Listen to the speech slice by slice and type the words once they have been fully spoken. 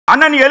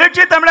அண்ணன்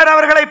எழுச்சி தமிழர்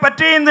அவர்களை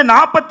பற்றி இந்த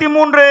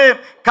 43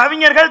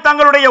 கவிஞர்கள்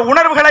தங்களுடைய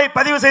உணர்வுகளை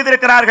பதிவு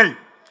செய்திருக்கிறார்கள்.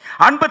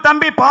 அன்பு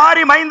தம்பி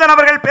பாரி மைந்தன்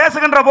அவர்கள்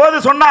பேசுகின்ற போது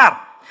சொன்னார்,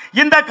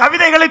 இந்த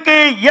கவிதைகளுக்கு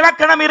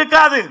இலக்கணம்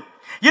இருக்காது,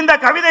 இந்த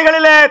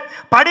கவிதைகளிலே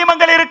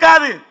படிமங்கள்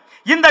இருக்காது,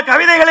 இந்த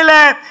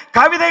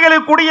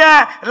கவிதைகளுக்குரிய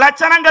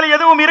லட்சணங்கள்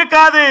எதுவும்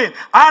இருக்காது,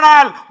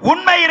 ஆனால்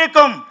உண்மை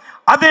இருக்கும்.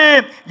 அது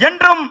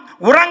என்றும்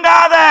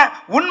உறங்காத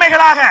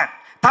உண்மைகளாக,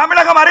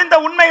 தமிழகம் அறிந்த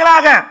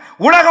உண்மைகளாக,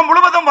 உலகம்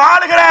முழுவதும்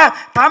வாழுகிற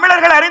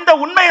தமிழர்கள் அறிந்த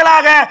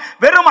உண்மைகளாக,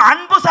 வெறும்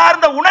அன்பு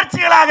சார்ந்த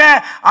உணர்ச்சிகளாக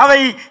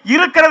அவை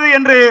இருக்கிறது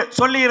என்று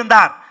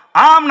சொல்லியிருந்தார்.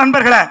 ஆம்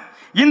நண்பர்களே,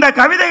 இந்த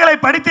கவிதைகளை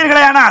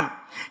படித்தீர்களே ஆனால்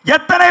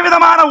எத்தனை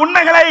விதமான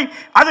உண்மைகளை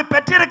அது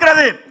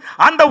பெற்றிருக்கிறது.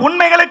 அந்த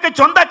உண்மைகளுக்கு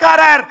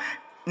சொந்தக்காரர்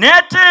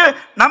நேற்று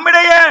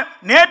நம்மிடையே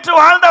நேற்று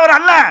வாழ்ந்தவர்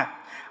அல்ல,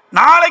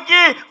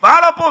 நாளைக்கு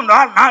வாழப்போம்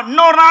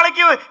இன்னொரு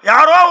நாளைக்கு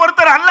யாரோ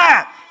ஒருத்தர் அல்ல,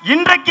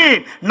 இன்றைக்கு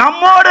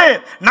நம்மோடு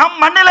நம்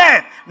மண்ணிலே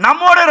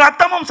நம்மோடு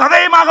ரத்தமும்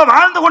சதையுமாக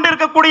வாழ்ந்து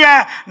கொண்டிருக்கக்கூடிய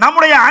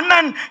நம்முடைய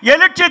அண்ணன்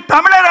எழுச்சி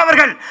தமிழர்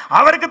அவர்கள்.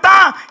 அவருக்கு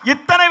தான்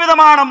இத்தனை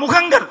விதமான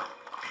முகங்கள்.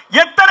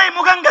 எத்தனை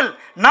முகங்கள்?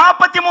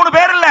 43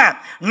 பேர் இல்ல,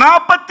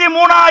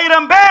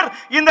 43,000 பேர்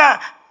இந்த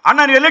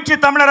அண்ணன் எழுச்சி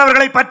தமிழர்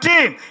அவர்களை பற்றி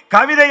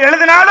கவிதை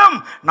எழுதினாலும்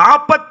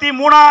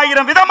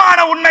 43,000 விதமான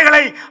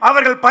உண்மைகளை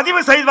அவர்கள்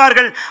பதிவு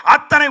செய்வார்கள்.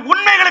 அத்தனை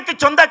உண்மைகளுக்கு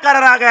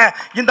சொந்தக்காரராக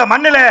இந்த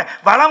மண்ணில்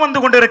வலம்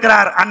வந்து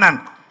கொண்டிருக்கிறார் அண்ணன்.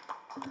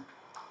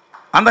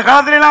 அந்த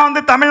காலத்திலாம்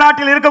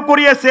தமிழ்நாட்டில்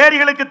இருக்கக்கூடிய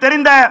சேரிகளுக்கு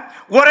தெரிந்த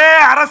ஒரே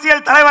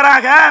அரசியல்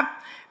தலைவராக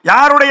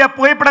யாருடைய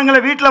புகைப்படங்களை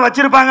வீட்டில்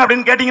வச்சிருப்பாங்க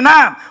அப்படின்னு கேட்டீங்கன்னா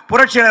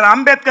புரட்சியாளர்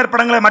அம்பேத்கர்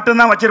படங்களை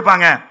மட்டும்தான்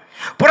வச்சிருப்பாங்க.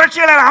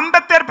 புரட்சியாளர்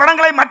அம்பேத்கர்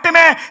படங்களை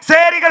மட்டுமே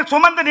சேரிகள்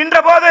சுமந்து நின்ற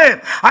போது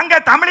அங்க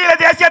தமிழீழ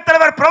தேசிய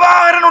தலைவர்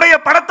பிரபாகரனுடைய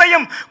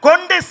படத்தையும்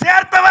கொண்டு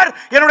சேர்த்தவர்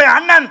என்னுடைய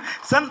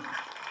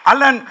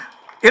அண்ணன்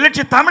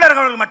எழுச்சி தமிழர்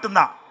அவர்கள்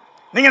மட்டும்தான்.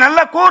 நீங்க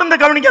நல்லா கூர்ந்து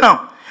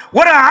கவனிக்கணும்.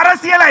 ஒரு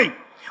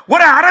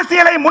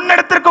அரசியலை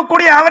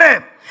முன்னெடுத்திருக்கக்கூடிய அவரு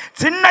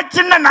சின்ன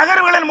சின்ன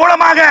நகர்வுகளின்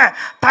மூலமாக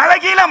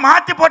தலைகீழ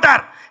மாற்றி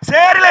போட்டார்.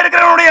 சேரில்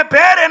இருக்கிறவனுடைய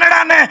பேர்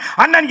என்னடான்னு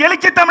அண்ணன்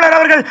எழுச்சி தமிழர்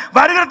அவர்கள்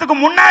வருகிறதுக்கு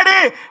முன்னாடி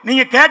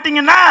நீங்க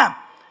கேட்டீங்கன்னா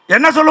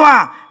என்ன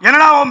சொல்லுவான்?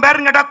 என்னடா உன்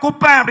பேருன்னு கேட்டா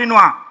குப்பன்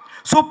அப்படின்னுவான்,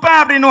 சுப்பன்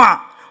அப்படின்னுவான்,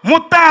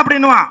 முத்தன்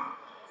அப்படின்னுவான்.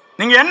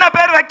 நீங்க என்ன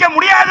பேர் வைக்க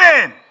முடியாது?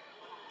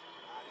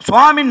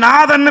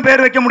 சுவாமிநாதன்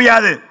பேர் வைக்க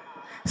முடியாது,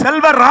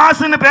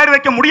 செல்வராசுன்னு பேர்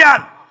வைக்க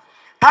முடியாது.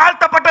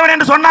 தாழ்த்தப்பட்டவன்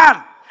என்று சொன்னால்,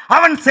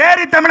 அவன்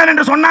சேரி தமிழன்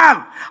என்று சொன்னால்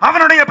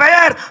அவனுடைய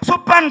பெயர்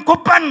சுப்பன்,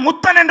 குப்பன்,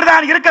 முத்தன்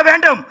என்றுதான் இருக்க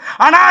வேண்டும்.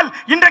 ஆனால்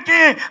இன்றைக்கு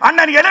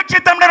அண்ணன் எழுச்சி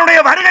தமிழனுடைய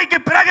வருகைக்கு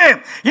பிறகு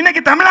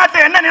இன்னைக்கு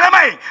தமிழ்நாட்டில் என்ன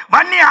நிலைமை?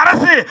 வன்னி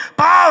அரசு,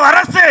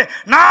 பாவரசு,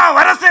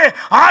 நாவரசு,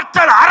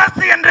 ஆற்றல்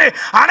அரசு என்று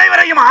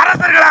அனைவரையும்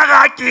அரசர்களாக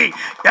ஆக்கி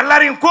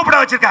எல்லாரையும் கூப்பிட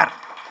வச்சிருக்கார்.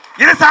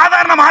 இது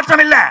சாதாரண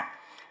மாற்றம் இல்லை.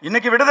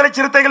 இன்னைக்கு விடுதலை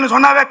சிறுத்தைகள்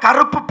சொன்னாவே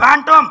கருப்பு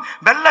பேண்ட்டும்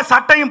வெள்ளை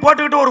சட்டையும்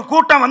போட்டுக்கிட்டு ஒரு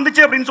கூட்டம்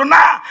வந்துச்சு அப்படின்னு சொன்னா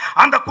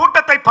அந்த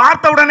கூட்டத்தை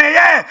பார்த்த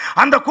உடனேயே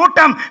அந்த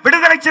கூட்டம்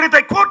விடுதலை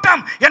சிறுத்தை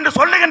கூட்டம் என்று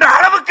சொல்லுகின்ற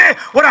அளவுக்கு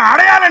ஒரு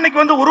அடையாளம்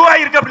இன்னைக்கு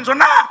உருவாயிருக்கு அப்படின்னு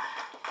சொன்னா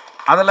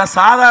அதெல்லாம்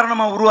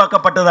சாதாரணமா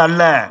உருவாக்கப்பட்டது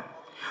அல்ல.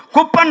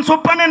 குப்பன்,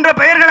 சுப்பன் என்ற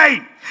பெயர்களை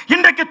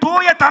இன்றைக்கு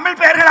தூய தமிழ்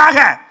பெயர்களாக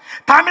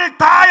தமிழ்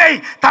தாயை,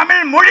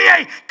 தமிழ் மொழியை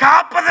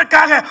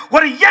காப்பதற்காக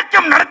ஒரு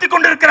இயக்கம் நடத்தி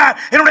கொண்டிருக்கிறார்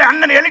என்னுடைய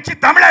அண்ணன் எழுச்சி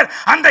தமிழர்.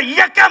 அந்த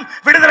இயக்கம்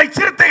விடுதலை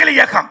சிறுத்தைகள்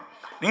இயக்கம்.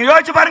 நீங்க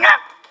யோசிச்சு பாருங்க,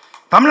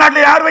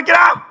 தமிழ்நாட்டில் யார்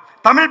வைக்கிறான்?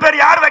 தமிழ் பேர்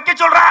யார் வைக்க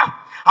சொல்றான்?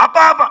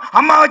 அப்பா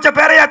அம்மா வச்ச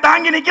பேரையா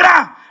தாங்கி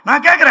நிக்கிறான்?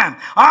 நான் கேட்கிறேன்,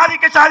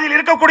 ஆதிக்க சாதியில்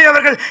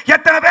இருக்கக்கூடியவர்கள்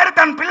எத்தனை பேர்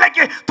தன்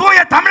பிள்ளைக்கு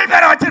தூய தமிழ்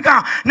பேரை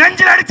வச்சிருக்கான்?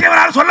 நெஞ்சில்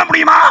அடிச்சவனால் சொல்ல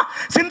முடியுமா?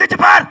 சிந்திச்சு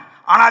பார்.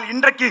 ஆனால்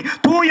இன்றைக்கு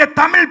தூய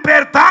தமிழ்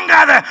பேர்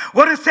தாங்காத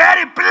ஒரு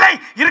சேரி பிள்ளை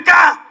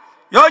இருக்கா?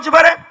 யோசிச்சு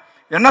பாரு.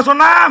 என்ன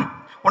சொன்னா?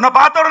 உன்னை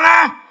பார்த்த உடனே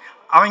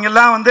அவங்க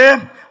எல்லாம்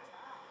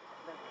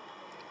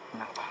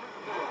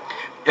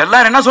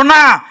எல்லாரும் என்ன சொன்னா?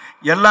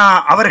 எல்லாம்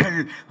அவர்கள்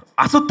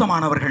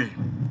அசுத்தமானவர்கள்,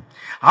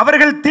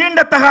 அவர்கள்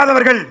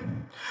தீண்டத்தகாதவர்கள்,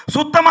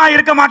 சுத்தமா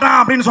இருக்க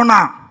மாட்டான் அப்படின்னு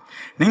சொன்னான்.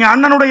 நீங்க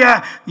அண்ணனுடைய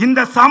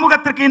இந்த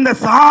சமூகத்திற்கு இந்த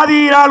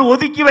சாதியால்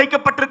ஒதுக்கி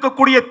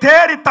வைக்கப்பட்டிருக்கக்கூடிய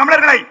தேடி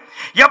தமிழர்களை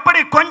எப்படி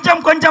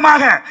கொஞ்சம்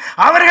கொஞ்சமாக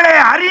அவர்களை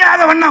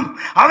அறியாத வண்ணம்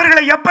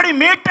அவர்களை எப்படி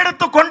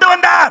மீட்டெடுத்து கொண்டு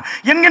வந்தார்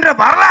என்கின்ற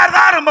வரலாறு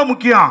தான் ரொம்ப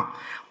முக்கியம்.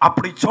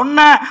 அப்படி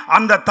சொன்ன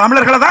அந்த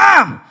தமிழர்களை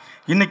தான்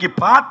இன்னைக்கு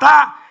பார்த்தா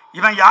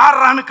இவன்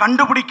யாரான்னு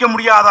கண்டுபிடிக்க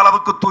முடியாத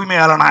அளவுக்கு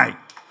தூய்மையாளனாய்,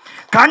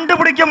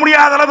 கண்டுபிடிக்க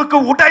முடியாத அளவுக்கு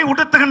உடை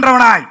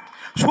உடுத்துகின்றவனாய்,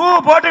 ஷூ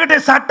போட்டுக்கிட்டு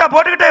சட்டை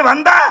போட்டுக்கிட்டு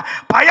வந்தா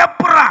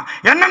பயப்படுறான்.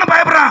 என்னன்னு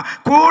பயப்படுறான்?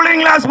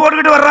 கூலிங் கிளாஸ்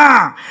போட்டுக்கிட்டு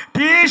வர்றான்,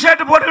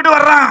 டிஷர்ட் போட்டுக்கிட்டு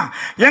வர்றான்,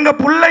 எங்க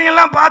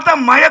பிள்ளைங்கெல்லாம் பார்த்தா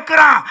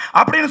மயக்குறான்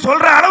அப்படின்னு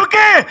சொல்ற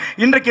அளவுக்கு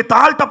இன்றைக்கு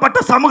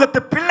தாழ்த்தப்பட்ட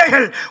சமூகத்து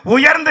பிள்ளைகள்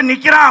உயர்ந்து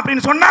நிற்கிறான்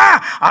அப்படின்னு சொன்னா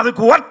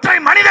அதுக்கு ஒற்றை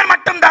மனிதன்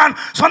மட்டும்தான்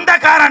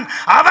சொந்தக்காரன்.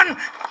 அவன்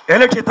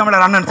எழுச்சி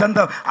தமிழர்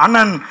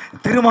அண்ணன்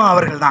திருமா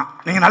அவர்கள் தான்.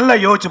 நீங்க நல்லா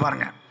யோசிச்சு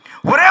பாருங்க.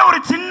 ஒரே ஒரு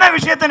சின்ன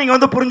விஷயத்தை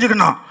நீங்க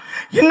புரிஞ்சுக்கணும்.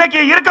 இன்னைக்கு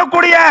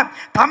இருக்கக்கூடிய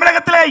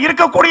தமிழகத்தில்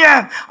இருக்கக்கூடிய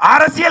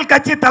அரசியல்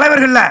கட்சி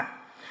தலைவர்கள்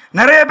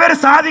நிறைய பேர்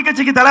சாதி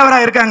கட்சிக்கு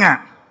தலைவராக இருக்காங்க.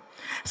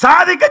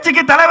 சாதி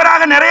கட்சிக்கு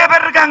தலைவராக நிறைய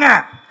பேர் இருக்காங்க.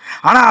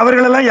 ஆனால்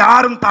அவர்களெல்லாம்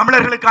யாரும்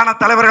தமிழர்களுக்கான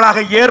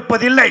தலைவர்களாக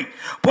ஏற்பதில்லை.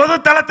 பொது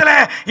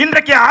தளத்தில்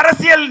இன்றைக்கு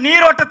அரசியல்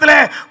நீரோட்டத்தில்,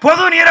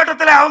 பொது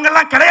நீரோட்டத்தில்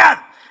அவங்கெல்லாம் கிடையாது.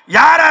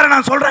 யார் யார்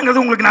நான்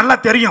சொல்றேங்கிறது உங்களுக்கு நல்லா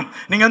தெரியும்,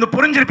 நீங்க வந்து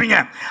புரிஞ்சிருப்பீங்க.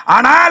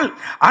 ஆனால்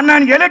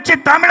அண்ணன் எழுச்சி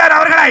தமிழர்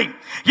அவர்களை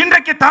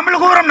இன்றைக்கு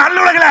தமிழ் கூறும்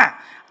நல்லுலகில்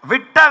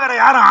விட்டா வேற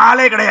யாரும்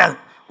ஆளே கிடையாது.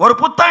 ஒரு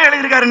புத்தகம்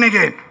எழுதியிருக்காரு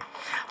இன்னைக்கு,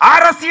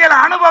 அரசியல்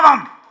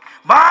அனுபவம்,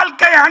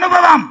 வாழ்க்கை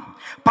அனுபவம்,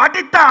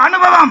 படித்த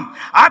அனுபவம்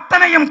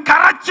அத்தனையும்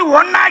கரைச்சு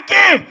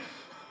ஒன்னாக்கி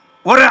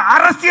ஒரு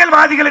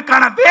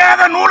அரசியல்வாதிகளுக்கான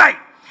வேத நூலை,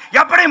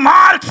 எப்படி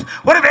மார்க்ஸ்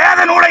ஒரு வேத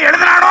நூலை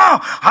எழுதினானோ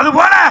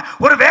அதுபோல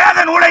ஒரு வேத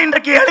நூலை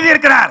இன்றைக்கு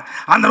எழுதியிருக்கிறார்.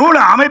 அந்த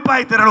நூலை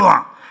அமைப்பாய்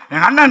திரளுவான்.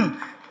 என் அண்ணன்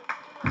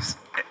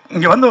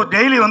இங்கே வந்து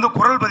டெய்லி வந்து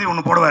குரல் பதிவு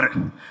ஒன்று போடுவார்.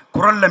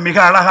 குரலில் மிக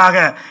அழகாக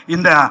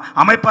இந்த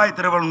அமைப்பாய்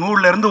திருவள்ளுவர்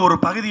நூலில் இருந்து ஒரு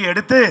பகுதியை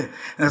எடுத்து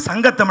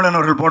சங்கத்தமிழன்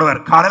அவர்கள் போடுவார்.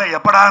 காலையில்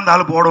எப்படா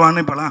இருந்தாலும்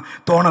போடுவான்னு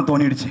இப்போலாம்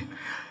தோணிடுச்சு.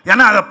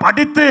 ஏன்னா அதை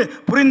படித்து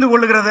புரிந்து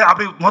கொள்ளுகிறது,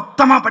 அப்படி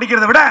மொத்தமாக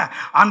படிக்கிறத விட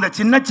அந்த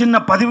சின்ன சின்ன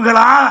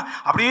பதிவுகளாக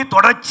அப்படியே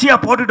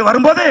தொடர்ச்சியாக போட்டுட்டு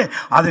வரும்போது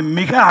அது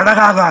மிக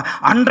அழகாக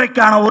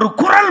அன்றைக்கான ஒரு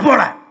குரல்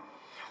போல,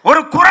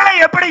 ஒரு குரலை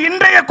எப்படி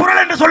இன்றைய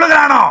குரல் என்று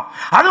சொல்லுகிறானோ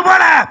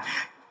அதுபோல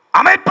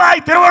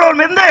அமைப்பாய் திருவள்ளுவர்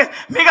இருந்து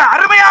மிக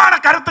அருமையான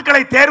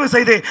கருத்துக்களை தேர்வு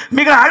செய்து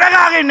மிக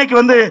அழகாக இன்னைக்கு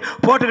வந்து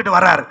போட்டுக்கிட்டு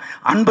வர்றார்.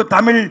 அன்பு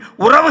தமிழ்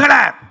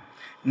உறவுகளை,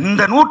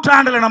 இந்த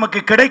நூற்றாண்டில் நமக்கு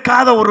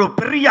கிடைக்காத ஒரு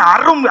பெரிய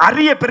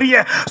அரிய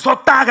பெரிய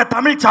சொத்தாக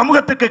தமிழ்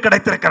சமூகத்துக்கு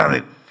கிடைத்திருக்கிறது.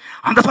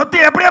 அந்த சொத்து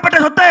எப்படியாப்பட்ட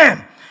சொத்து?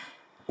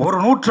 ஒரு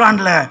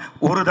நூற்றாண்டில்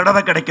ஒரு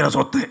தடவை கிடைக்கிற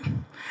சொத்து.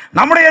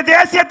 நம்முடைய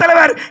தேசிய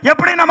தலைவர்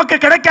எப்படி நமக்கு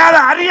கிடைக்காத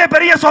அரிய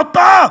பெரிய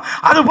சொத்தோ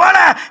அதுபோல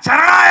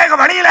ஜனநாயக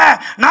வழியில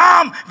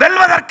நாம்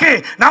வெல்வதற்கு,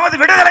 நமது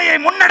விடுதலையை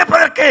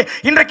முன்னெடுப்பதற்கு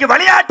இன்றைக்கு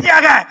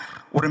வழிகாட்டியாக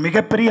ஒரு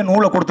மிகப்பெரிய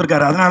நூலை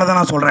கொடுத்திருக்காரு. அதனால தான்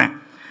நான் சொல்றேன்.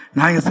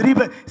 நான்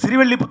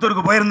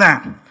ஸ்ரீவில்லிபுத்தூருக்கு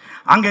போயிருந்தேன்.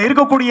 அங்கே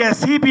இருக்கக்கூடிய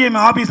சிபிஎம்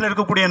ஆஃபீஸில்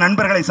இருக்கக்கூடிய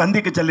நண்பர்களை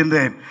சந்திக்க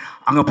செல்லிருந்தேன்.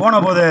 அங்கே போன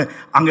போது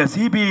அங்கே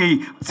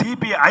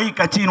சிபிஐ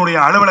கட்சியினுடைய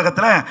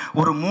அலுவலகத்தில்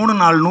ஒரு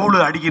 3-4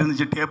 நூல் அடுக்கி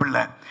இருந்துச்சு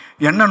டேபிளில்.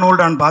 என்ன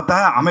நூல்டான்னு பார்த்தா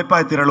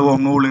அமைப்பாய்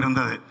திரளுவோம் நூல்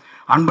இருந்தது.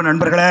 அன்பு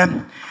நண்பர்களே,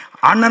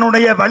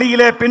 அண்ணனுடைய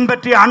வழியிலே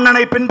பின்பற்றி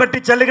அண்ணனை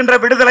பின்பற்றி செல்லுகின்ற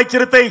விடுதலை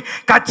சிறுத்தை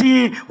கட்சி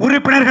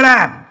உறுப்பினர்களே,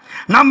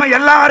 நம்ம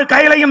எல்லார்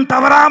கையிலையும்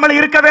தவறாமல்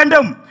இருக்க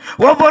வேண்டும்.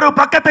 ஒவ்வொரு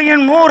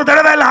பக்கத்தையும் 100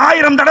 தடவை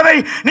 1000 தடவை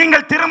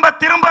நீங்கள் திரும்ப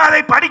திரும்ப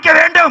அதை படிக்க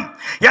வேண்டும்.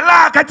 எல்லா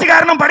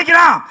கட்சிக்காரனும்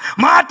படிக்கிறான்,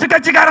 மாற்று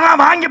கட்சிக்காரனா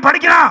வாங்கி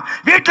படிக்கிறான்,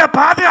 வீட்டில்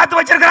பாதுகாத்து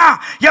வச்சிருக்கிறான்.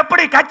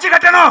 எப்படி கட்சி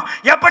கட்டணும்,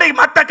 எப்படி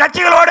மற்ற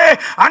கட்சிகளோடு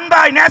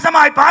அன்பாய்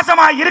நேசமாய்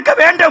பாசமாய் இருக்க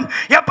வேண்டும்,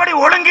 எப்படி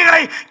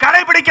ஒழுங்குகளை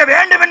கடைபிடிக்க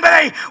வேண்டும்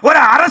என்பதை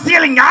ஒரு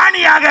அரசியல்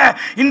ஞானியாக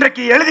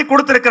இன்றைக்கு எழுதி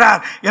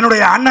கொடுத்திருக்கிறார்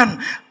என்னுடைய அண்ணன்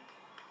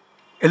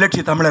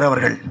எழுச்சி தமிழர்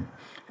அவர்கள்.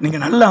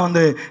 நீங்கள் நல்லா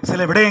வந்து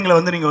சில விடயங்களை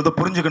வந்து நீங்கள் வந்து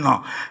புரிஞ்சுக்கணும்.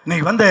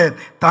 இன்னைக்கு வந்து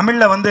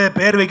தமிழில் வந்து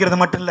பேர் வைக்கிறது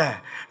மட்டும் இல்லை,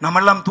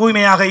 நம்மெல்லாம்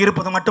தூய்மையாக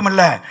இருப்பது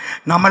மட்டுமல்ல,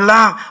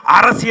 நம்மெல்லாம்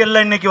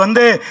அரசியலில் இன்னைக்கு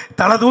வந்து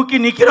தலை தூக்கி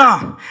நிற்கிறோம்.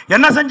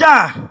 என்ன செஞ்சா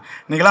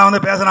நீங்களாம்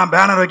வந்து பேசுகிறான்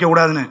பேனர்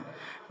வைக்கக்கூடாதுன்னு,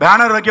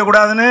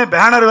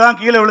 பேனர்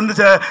தான் கீழே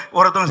விழுந்து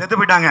ஒருத்தவங்க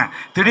செத்து போயிட்டாங்க.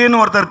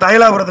 திடீர்னு ஒருத்தர்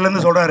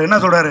தைலாபுரத்துலேருந்து சொல்கிறார், என்ன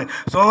சொல்கிறாரு,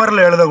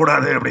 சுவரில்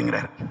எழுதக்கூடாது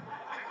அப்படிங்கிறார்.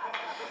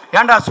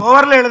 ஏன்டா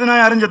சுவரில்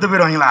எழுதுனா யாரும் செத்து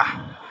போயிடுவாங்களா?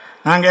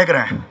 நான்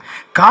கேட்குறேன்,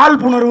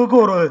 காழ்ப்புணர்வுக்கு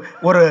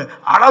ஒரு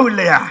அளவு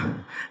இல்லையா?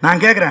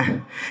 நான் கேட்குறேன்,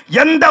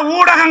 எந்த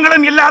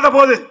ஊடகங்களும் இல்லாத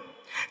போது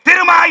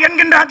திருமா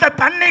என்கின்ற அந்த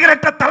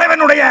தன்னிகரற்ற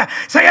தலைவனுடைய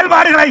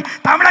செயல்பாடுகளை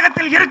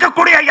தமிழகத்தில்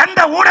இருக்கக்கூடிய எந்த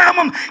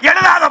ஊடகமும்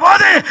எழுதாத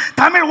போது,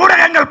 தமிழ்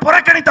ஊடகங்கள்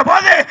புறக்கணித்த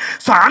போது,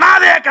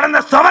 அனாதைய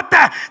கிடந்த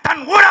சுவத்தை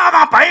தன்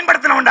ஊடகமா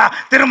பயன்படுத்தினவன்டா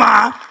திருமா.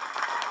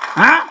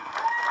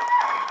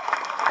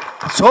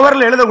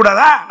 சுவரில்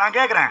எழுதக்கூடாதா? நான்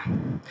கேட்குறேன்,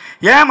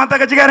 ஏன் மற்ற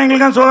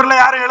கட்சிக்காரங்களுக்கு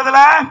சுவரில் யாரும்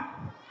எழுதல?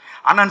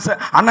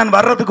 அண்ணன்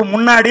வர்றதுக்கு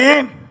முன்னாடி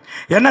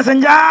என்ன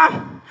செஞ்சா?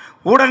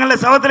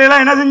 ஊடகங்களில் சவத்துல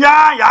எல்லாம் என்ன செஞ்சா?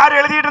 யார்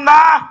எழுதிட்டு இருந்தா?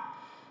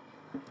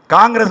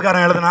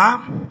 காங்கிரஸ்காரன் எழுதுனா,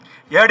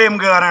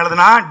 ஏடிஎம்கே காரன்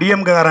எழுதுனா,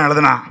 டிஎம்கே காரன்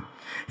எழுதுனா.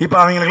 இப்போ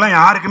அவங்களுக்கெல்லாம்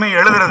யாருக்குமே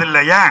எழுதுறது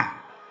இல்லை.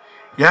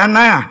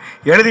 ஏன்னா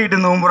எழுதிட்டு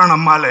இருந்தவன் பூரா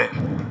நம்மால்.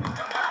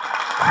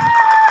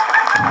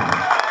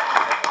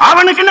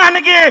 அவனுக்குன்னு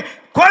அன்னைக்கு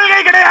கொள்கை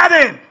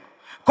கிடையாது,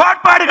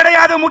 கோட்பாடு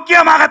கிடையாது,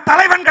 முக்கியமாக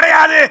தலைவன்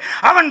கிடையாது.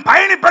 அவன்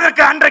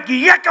பயணிப்பதற்கு அன்றைக்கு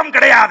இயக்கம்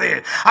கிடையாது.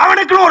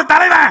 அவனுக்கு ஒரு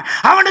தலைவன்,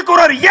 அவனுக்கு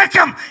ஒரு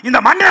இயக்கம் இந்த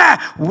மண்ணில்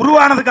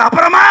உருவானதுக்கு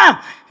அப்புறமா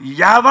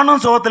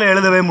எவனும் சோத்துல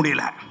எழுதவே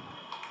முடியல,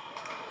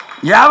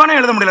 எவனும்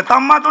எழுத முடியல.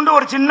 தம்மா துண்டு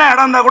ஒரு சின்ன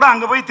இடம் இருந்தா கூட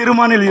அங்க போய்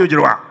திருமான்னு எழுதி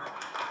வச்சிருவான்.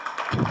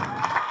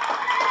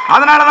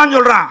 அதனாலதான்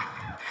சொல்றான்,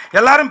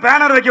 எல்லாரும்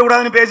பேனர் வைக்க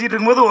கூடாதுன்னு பேசிட்டு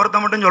இருக்கும்போது ஒருத்த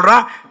மட்டும்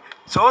சொல்றான்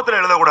சோத்துல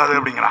எழுதக்கூடாது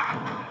அப்படிங்கிறான்.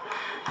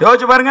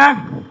 யோசிச்சு பாருங்க,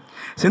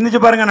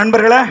 சிந்திச்சு பாருங்க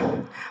நண்பர்களே.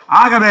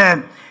 ஆகவே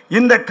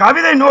இந்த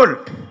கவிதை நூல்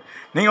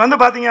நீங்க வந்து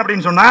பாத்தீங்க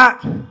அப்படின்னு சொன்னா,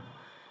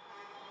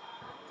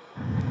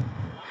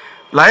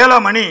 லயோலா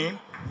மணி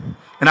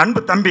என்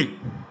அன்பு தம்பி,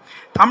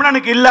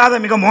 தமிழனுக்கு இல்லாத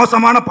மிக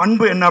மோசமான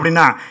பண்பு என்ன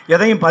அப்படின்னா,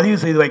 எதையும்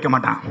பதிவு செய்து வைக்க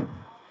மாட்டான்.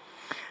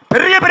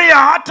 பெரிய பெரிய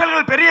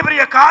ஆற்றல்கள், பெரிய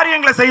பெரிய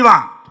காரியங்களை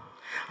செய்வான்,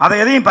 அதை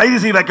எதையும் பதிவு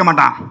செய்து வைக்க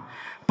மாட்டான்.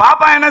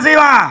 பாப்பா என்ன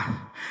செய்வான்?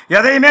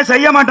 எதையுமே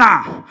செய்ய மாட்டான்.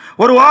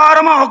 ஒரு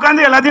ஓரமா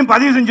உட்காந்து எல்லாத்தையும்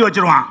பதிவு செஞ்சு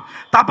வச்சிருவான்,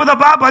 தப்பு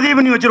தப்பா பதிவு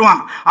பண்ணி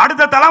வச்சிருவான்.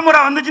 அடுத்த தலைமுறை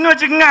வந்துச்சுன்னு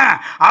வச்சுக்கோங்க,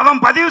 அவன்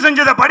பதிவு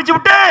செஞ்சதை படிச்சு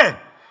விட்டு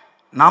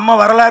நம்ம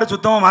வரலாறு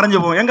சுத்தமாக மறைஞ்சு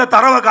போவோம். எங்கள்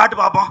தரவை காட்டு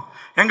பார்ப்போம்,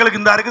 எங்களுக்கு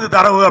இந்த இருக்குது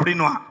தரவு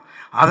அப்படின்வான்.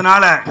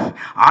 அதனால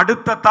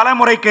அடுத்த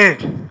தலைமுறைக்கு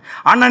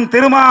அண்ணன்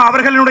திருமா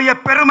அவர்களுடைய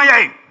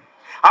பெருமையை,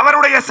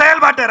 அவருடைய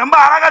செயல்பாட்டை ரொம்ப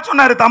அழகா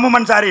சொன்னார்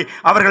தம்முமன் சாரி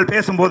அவர்கள்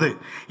பேசும்போது.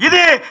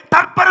 இது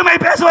தற்பெருமை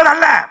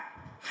பேசுவதல்ல,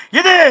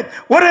 இது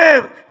ஒரு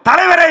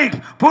தலைவரை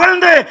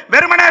புகழ்ந்து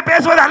வெறுமனே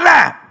பேசுவது அல்ல.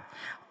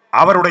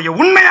 அவருடைய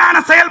உண்மையான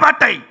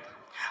செயல்பாட்டை,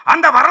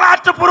 அந்த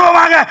வரலாற்று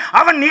பூர்வமாக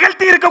அவன்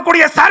நிகழ்த்தி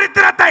இருக்கக்கூடிய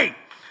சரித்திரத்தை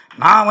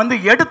நான்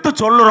எடுத்து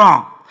சொல்லுறோம்,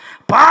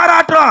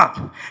 பாராட்டுறோம்.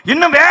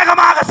 இன்னும்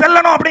வேகமாக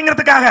செல்லணும்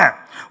அப்படிங்கிறதுக்காக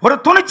ஒரு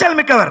துணிச்சல்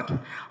மிக்கவர்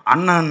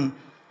அண்ணன்.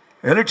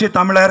 எழுச்சி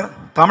தமிழர்,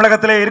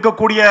 தமிழகத்திலே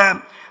இருக்கக்கூடிய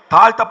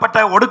தாழ்த்தப்பட்ட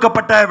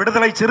ஒடுக்கப்பட்ட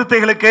விடுதலை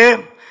சிறுத்தைகளுக்கு,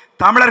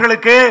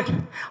 தமிழர்களுக்கு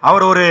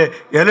அவர் ஒரு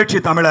எழுச்சி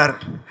தமிழர்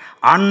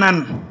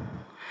அண்ணன்.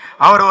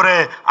 அவர் ஒரு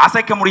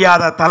அசைக்க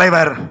முடியாத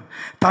தலைவர்,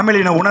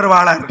 தமிழின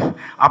உணர்வாளர்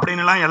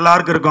அப்படின்னுலாம்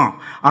எல்லாருக்கும் இருக்கும்.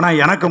 ஆனால்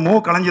எனக்கு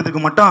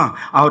கலைஞ்சதுக்கு மட்டும்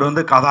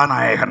அவர்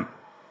கதாநாயகன்.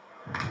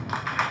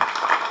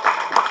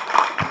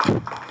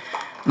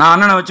 நான்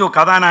அண்ணனை வச்சு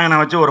கதாநாயகனை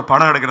வச்சு ஒரு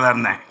படம் எடுக்கிறதா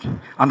இருந்தேன்.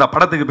 அந்த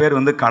படத்துக்கு பேர்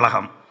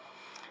கலகம்.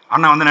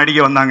 அண்ணன்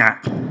நடிக்க வந்தாங்க,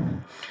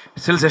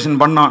 ஸ்டில்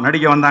செஷன் பண்ணோம்,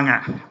 நடிக்க வந்தாங்க.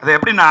 அது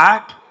எப்படின்னா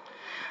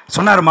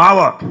சொன்னார்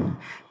மாவோ,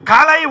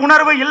 கலை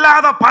உணர்வு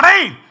இல்லாத படை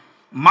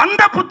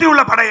மந்த புத்தி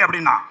உள்ள படை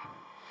அப்படின்னா.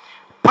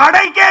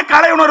 படைக்கே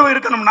கலை உணர்வு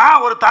இருக்கணும்னா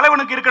ஒரு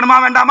தலைவனுக்கு இருக்கணுமா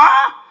வேண்டாமா?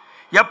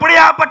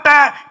 எப்படியாப்பட்ட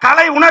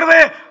கலை உணர்வு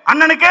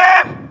அண்ணனுக்கு?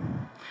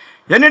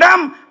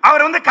 என்னிடம்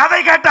அவர்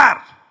கதை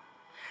கேட்டார்,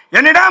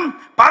 என்னிடம்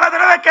பல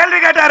தடவை கேள்வி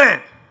கேட்டாரு,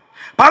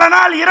 பல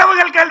நாள்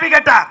இரவுகள் கேள்வி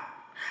கேட்டார்,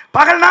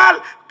 பகல் நாள்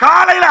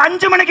காலையில்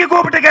 5 மணிக்கு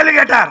கூப்பிட்டு கேள்வி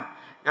கேட்டார்.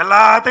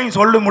 எல்லாத்தையும்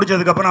சொல்லி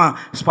முடிச்சதுக்கு அப்புறம்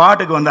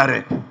ஸ்பாட்டுக்கு வந்தாரு.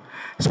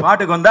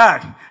 ஸ்பாட்டுக்கு வந்தா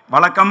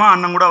வழக்கமா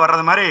அண்ணன் கூட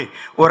வர்றது மாதிரி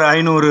ஒரு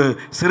 500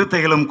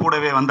 சிறுத்தைகளும்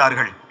கூடவே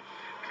வந்தார்கள்.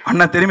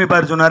 அண்ணன் திரும்பி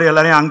பார்த்து சொன்னார்,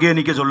 எல்லாரையும் அங்கேயே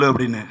நிற்க சொல்லு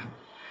அப்படின்னு.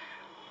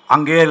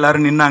 அங்கேயே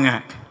எல்லாரும் நின்னாங்க.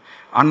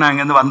 அண்ணன்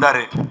அங்கேருந்து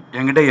வந்தார்,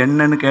 என்கிட்ட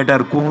என்னன்னு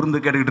கேட்டார். கூர்ந்து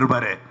கேட்டுக்கிட்டு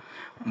இருப்பார்,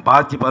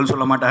 பாத்தி பதில்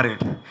சொல்ல மாட்டார்.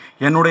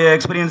 என்னுடைய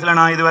எக்ஸ்பீரியன்ஸில்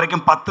நான் இது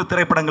வரைக்கும் 10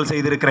 திரைப்படங்கள்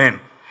செய்திருக்கிறேன்,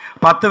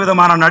 10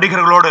 விதமான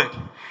நடிகர்களோடு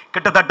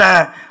கிட்டத்தட்ட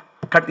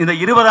இந்த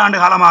 20 ஆண்டு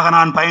காலமாக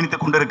நான்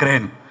பயணித்துக்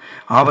கொண்டிருக்கிறேன்.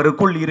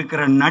 அவருக்குள்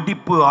இருக்கிற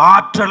நடிப்பு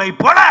ஆற்றலை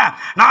போல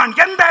நான்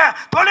எந்த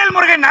தொழில்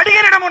முருகை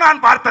நடிகரிடமும்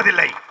நான்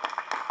பார்த்ததில்லை.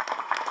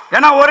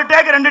 ஏன்னா ஒரு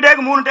டேக் 2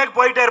 டேக் 3 டேக்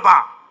போயிட்டே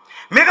இருப்பான்.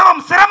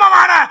 மிகவும்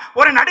சிரமமான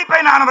ஒரு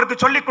நடிப்பை நான்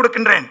அவருக்கு சொல்லிக்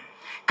கொடுக்கின்றேன்.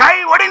 கை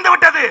ஒடிந்து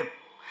விட்டது,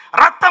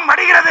 ரத்தம்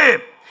வடிகிறது,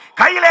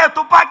 கையிலே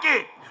துப்பாக்கி,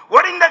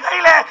 ஒடிந்த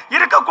கையில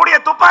இருக்கக்கூடிய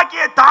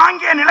துப்பாக்கியை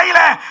தாங்கிய நிலையில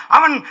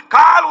அவன்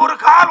ஒரு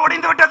கால்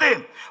ஒடிந்து விட்டது,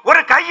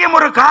 ஒரு கையும்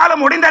ஒரு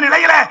காலும் ஒடிந்த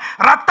நிலையில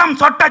ரத்தம்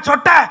சொட்ட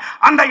சொட்ட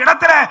அந்த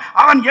இடத்துல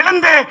அவன்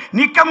எழுந்து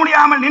நிற்க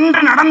முடியாமல்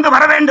நின்று நடந்து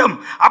வர வேண்டும்.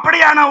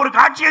 அப்படியான ஒரு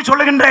காட்சியை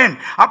சொல்லுகின்றேன்.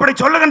 அப்படி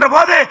சொல்லுகின்ற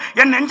போது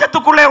என்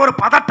நெஞ்சத்துக்குள்ளே ஒரு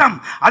பதட்டம்.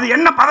 அது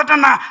என்ன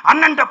பதட்டம்னா,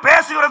 அண்ணன்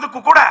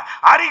பேசுகிறதுக்கு கூட,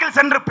 அருகில்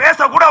சென்று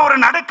பேச கூட ஒரு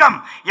நடுக்கம்.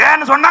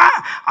 ஏன்னு சொன்னா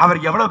அவர்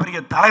எவ்வளவு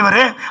பெரிய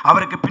தலைவர்,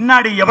 அவருக்கு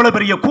பின்னாடி எவ்வளவு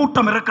பெரிய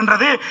கூட்டம்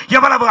இருக்கின்றது,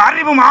 எவ்வளவு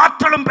அறிவும்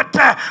ஆற்றலும் பெற்ற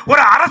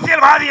ஒரு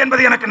அரசியல்வாதி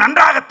என்பது எனக்கு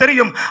நன்றாக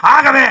தெரியும்.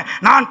 ஆகவே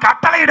நான்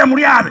கட்டளையிட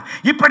முடியாது,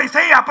 இப்படி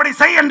செய் அப்படி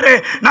செய் என்று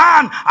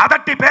நான்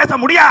அதட்டி பேச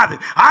முடியாது.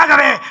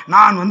 ஆகவே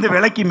நான்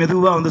விலைக்கு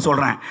மெதுவா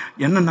சொல்றேன்.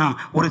 என்னன்னா,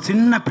 ஒரு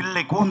சின்ன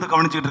பிள்ளை கூர்ந்து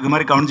கவனிச்சுக்கிட்டு இருக்க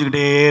மாதிரி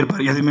கவனிச்சுக்கிட்டே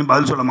இருப்பார், எதுவுமே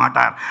பதில் சொல்ல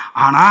மாட்டார்.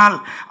 ஆனால்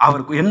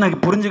அவருக்கு என்ன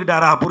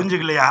புரிஞ்சுக்கிட்டாரா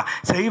புரிஞ்சுக்கலையா,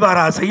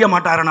 செய்வாரா செய்ய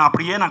மாட்டாரா,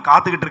 அப்படியே நான்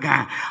காத்துக்கிட்டு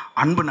இருக்கேன்.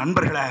 அன்பு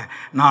நண்பர்களே,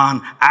 நான்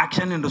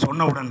ஆக்ஷன் என்று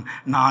சொன்னவுடன்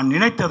நான்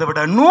நினைத்ததை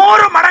விட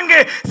 100 மடங்கு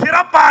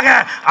சிறப்பாக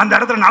அந்த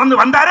இடத்துல நடந்து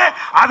வந்தாரு.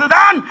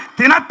 அதுதான்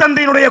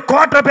தினத்தந்தியினுடைய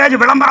கோட்டர்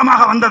பேஜ்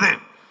விளம்பரமாக வந்தது.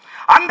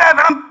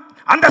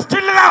 அந்த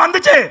ஸ்டில் தான்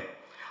வந்துச்சு.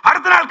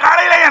 அடுத்த நாள்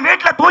காலையில என்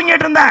வீட்டில்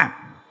தூங்கிட்டு இருந்தேன்.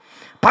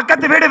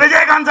 பக்கத்து வீடு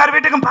விஜயகாந்த் சார்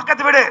வீட்டுக்கும்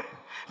பக்கத்து வீடு.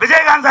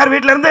 விஜயகாந்த் சார்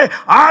வீட்டில இருந்து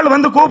ஆள்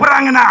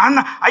கூப்பிடுறாங்க,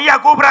 அண்ணன் ஐயா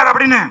கூப்பிடுறாரு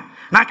அப்படின்னு.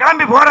 நான்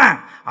கிளம்பி போறேன்.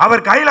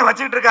 அவர் கையில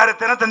வச்சுக்கிட்டு இருக்காரு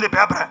தினத்தந்தி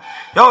பேப்பரை.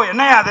 யோ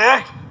என்னையா அது,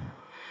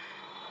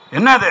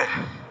 என்னது,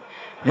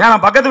 ஏன்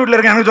நான் பக்கத்து வீட்டில்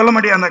இருக்கேன், எனக்கு சொல்ல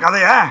மாட்டேன் அந்த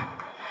கதையை,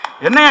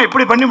 என்னையா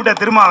இப்படி பண்ணிவிட்ட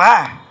திருமாவ,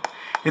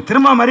 இது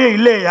திருமா மாதிரியே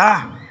இல்லையா,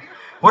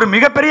 ஒரு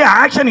மிகப்பெரிய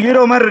ஆக்ஷன்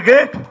ஹீரோ மாதிரி இருக்கு,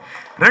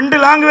 2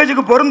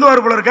 லாங்குவேஜுக்கு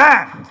பொருந்துவார் போல இருக்க,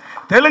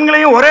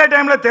 தெலுங்குலையும் ஒரே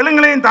டைம்ல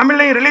தெலுங்குலையும்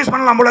தமிழ்லையும் ரிலீஸ்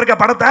பண்ணலாம் போல இருக்க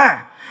படத்தை,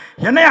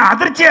 என்னையா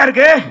அதிர்ச்சியா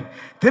இருக்கு,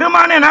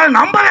 திருமான்னு என்னால்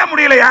நம்பவே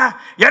முடியலையா,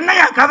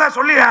 என்னையா கதை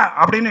சொல்லியா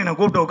அப்படின்னு என்னை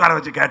கூப்பிட்டு உட்கார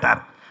வச்சு கேட்டார்.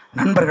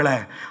 நண்பர்களே,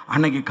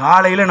 அன்னைக்கு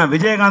காலையில் நான்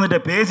விஜயகாந்த்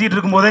பேசிட்டு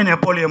இருக்கும் போதே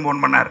நெப்போலியன்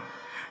ஃபோன் பண்ணார்.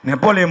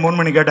 நெப்போலியன் ஃபோன்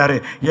பண்ணி கேட்டார்,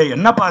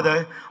 என்னப்பா அது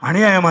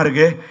அநியாயமாக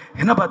இருக்கு,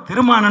 என்னப்பா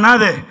திருமானா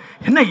அது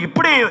என்ன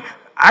இப்படி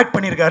ஆக்ட்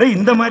பண்ணியிருக்காரு,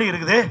 இந்த மாதிரி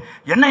இருக்குது,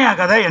 என்னையா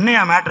கதை,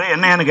 என்னையா மேட்ரு,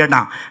 என்னையான்னு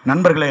கேட்டான்.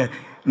 நண்பர்களே,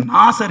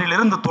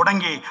 நாசரிலிருந்து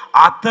தொடங்கி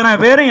அத்தனை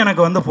பேரும்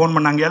எனக்கு ஃபோன்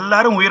பண்ணாங்க.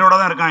 எல்லாரும் உயிரோட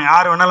தான் இருக்கான்,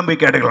 யார் வேணாலும்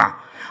போய் கேட்டுக்கலாம்.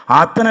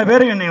 அத்தனை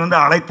பேரும் என்னை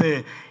அழைத்து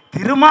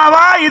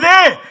திருமாவா இது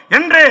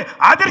என்று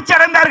அதிர்ச்சி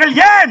அடைந்தார்கள்.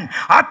 ஏன்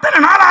அத்தனை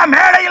நாளா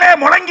மேடையிலே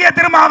முழங்கிய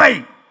திருமாவை,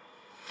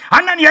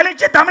 அண்ணன்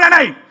எழுச்சி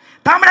தமிழனை,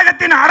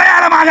 தமிழகத்தின்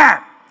அடையாளமாக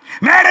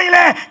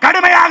மேடையிலே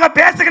கடுமையாக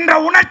பேசுகின்ற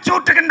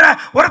உணர்ச்சூட்டுகின்ற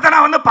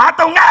ஒருத்தனை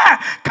பார்த்தவங்க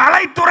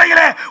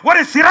கலைத்துறையிலே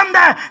ஒரு சிறந்த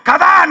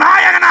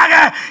கதாநாயகனாக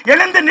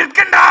எழுந்து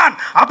நிற்கின்றான்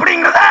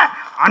அப்படிங்கிறத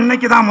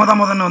அன்னைக்கு தான்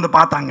முதன்னு வந்து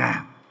பார்த்தாங்க.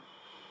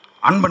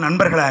 அன்பு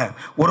நண்பர்களை,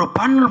 ஒரு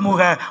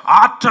பன்முக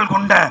ஆற்றல்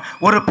கொண்ட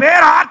ஒரு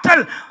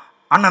பேராற்றல்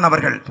அண்ணன்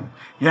அவர்கள்.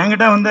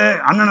 என்கிட்ட வந்து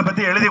அண்ணனை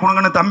பற்றி எழுதி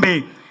கொடுங்கன்னு தம்பி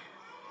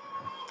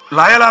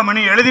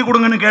லயலாமணி எழுதி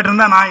கொடுங்கன்னு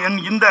கேட்டிருந்தா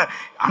நான் இந்த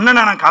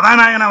அண்ணனை நான்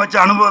கதாநாயகனை வச்ச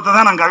அனுபவத்தை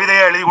தான் நான்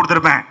கவிதையாக எழுதி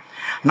கொடுத்துருப்பேன்.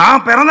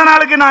 நான் பிறந்த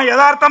நாளுக்கு நான்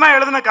யதார்த்தமாக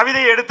எழுதின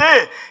கவிதையை எடுத்து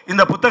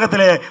இந்த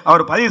புத்தகத்தில்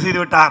அவர் பதிவு செய்து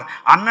விட்டார்.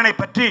 அண்ணனை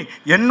பற்றி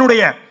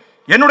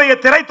என்னுடைய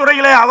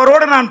திரைத்துறையில்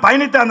அவரோடு நான்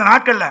பயணித்த அந்த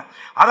நாட்களில்,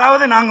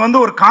 அதாவது நாங்கள் வந்து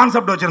ஒரு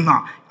கான்செப்ட்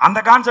வச்சுருந்தோம். அந்த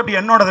கான்செப்ட்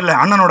என்னோடது இல்லை,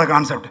 அண்ணனோட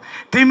கான்செப்ட்.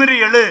 திமிரி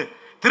எழு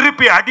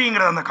திருப்பி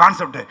அடிங்கிற அந்த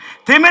கான்செப்ட்,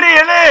 திமிரி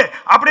எழு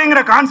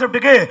அப்படிங்கிற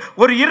கான்செப்டுக்கு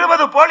ஒரு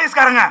 20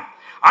 போலீஸ்காரங்க,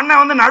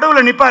 அண்ணன் வந்து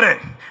நடுவில் நிற்பார்,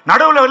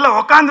 நடுவில் இல்லை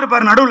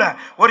உட்காந்துருப்பார், நடுவில்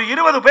ஒரு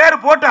 20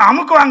 பேர் போட்டு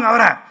அமுக்குவாங்க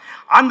அவரை.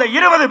 அந்த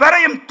 20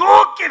 பேரையும்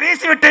தூக்கி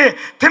வீசிவிட்டு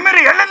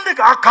திமிரி எழுந்து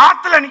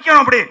காத்துல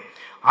நிற்கணும். அப்படி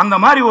அந்த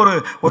மாதிரி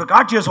ஒரு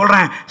காட்சியை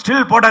சொல்கிறேன்.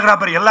 ஸ்டில்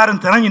போட்டோகிராஃபர்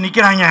எல்லாரும் திறங்கி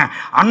நிற்கிறாங்க.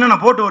 அண்ணனை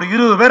போட்டு ஒரு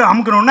 20 பேர்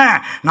அமுக்கணுன்னே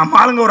நம்ம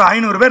ஆளுங்க ஒரு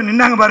 500 பேர்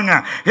நின்னாங்க பாருங்க.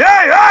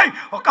 ஏய்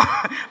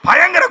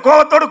பயங்கர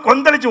கோபத்தோடு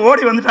கொந்தளிச்சு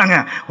ஓடி வந்துட்டாங்க.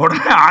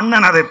 உடனே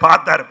அண்ணன் அதை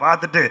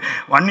பார்த்துட்டு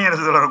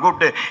வன்னியரசு தலைவரை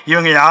கூப்பிட்டு,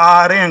 இவங்க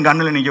யாரையும் என்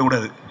கண்ணில்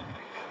நிற்கக்கூடாது,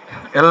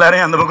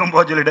 எல்லாரையும் அந்த பக்கம்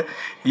போக சொல்லிட்டு,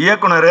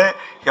 இயக்குனர்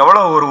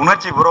எவ்வளோ ஒரு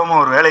உணர்ச்சி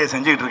பூர்வமாக ஒரு வேலையை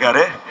செஞ்சுக்கிட்டு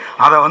இருக்காரு,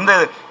 அதை வந்து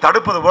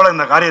தடுப்பது போல்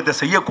இந்த காரியத்தை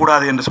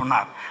செய்யக்கூடாது என்று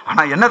சொன்னார்.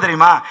 ஆனால் என்ன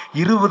தெரியுமா,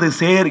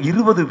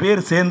 20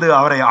 பேர் சேர்ந்து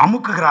அவரை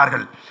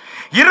அமுக்குகிறார்கள்.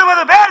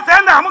 20 பேர்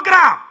சேர்ந்து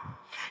அமுக்குறான்.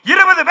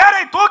 20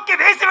 பேரை தூக்கி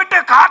வீசிவிட்டு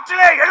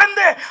காற்றிலே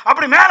எழுந்து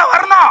அப்படி மேலே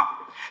வரணும்,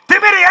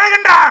 திமிரி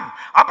எழுகின்றான்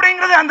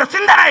அப்படிங்கிறது அந்த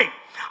சிந்தனை.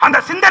 அந்த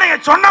சிந்தனையை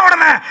சொன்ன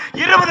உடனே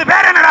 20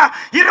 பேர் என்னடா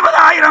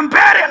 20,000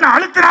 பேர் என்ன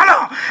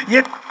அழுத்தினாலும்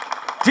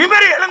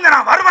திமிரி எழுந்து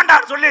நான்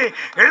வருவேண்டான்னு சொல்லி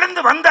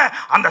எழுந்து வந்த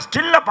அந்த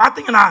ஸ்டில்ல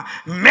பார்த்தீங்கன்னா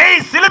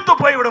மெய் சிலுத்து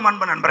போய்விடும்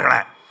அன்பு நண்பர்களே.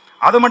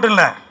 அது மட்டும்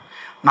இல்லை,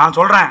 நான்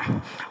சொல்கிறேன்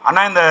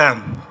அண்ணா, இந்த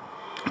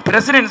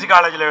பிரசிடென்சி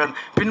காலேஜில்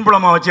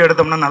பின்புலமாக வச்சு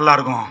எடுத்தோம்னா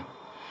நல்லாயிருக்கும்.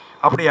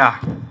 அப்படியா,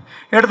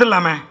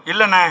 எடுத்துடலாமே.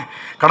 இல்லைண்ணே,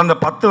 கடந்த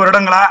 10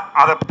 வருடங்களா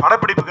அதை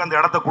படப்பிடிப்புக்கு அந்த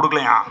இடத்த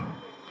கொடுக்கலையா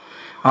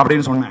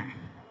அப்படின்னு சொன்னேன்.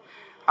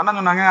 அண்ணா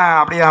சொன்னாங்க,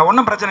 அப்படியா,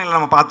 ஒன்றும் பிரச்சனை இல்லை,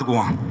 நம்ம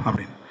பார்த்துக்குவோம்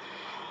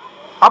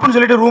அப்படின்னு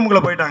சொல்லிட்டு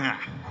ரூமுக்குள்ளே போயிட்டாங்க.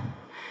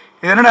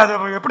 இது என்னடா,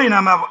 அது எப்படி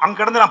நம்ம அங்கே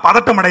கிடந்து நான்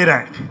பதட்டம்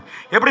அடைகிறேன்,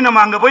 எப்படி நம்ம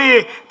அங்கே போய்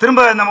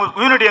திரும்ப நம்ம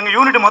எங்கள்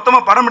யூனிட்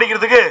மொத்தமாக படம்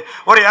பிடிக்கிறதுக்கு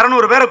ஒரு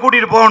 200 பேரை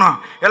கூட்டிகிட்டு போகணும்.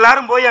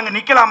 எல்லாரும் போய் அங்கே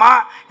நிற்கலாமா,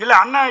 இல்லை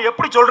அண்ணன்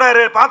எப்படி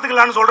சொல்கிறாரு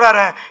பார்த்துக்கலான்னு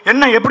சொல்கிறாரு,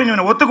 என்ன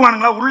எப்படி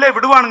ஒத்துக்குவானுங்களா, உள்ளே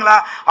விடுவானுங்களா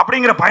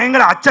அப்படிங்கிற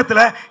பயங்கர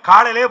அச்சத்தில்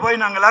காலையிலே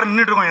போய் நாங்கள் எல்லோரும்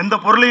நின்றுட்டுருக்கோம். எந்த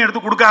பொருளையும்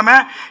எடுத்து கொடுக்காம,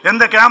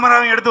 எந்த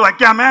கேமராவையும் எடுத்து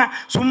வைக்காம,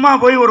 சும்மா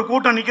போய் ஒரு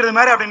கூட்டம் நிற்கிறது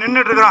மாதிரி அப்படி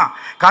நின்றுட்டுருக்குறோம்.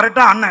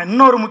 கரெக்டாக அண்ணன்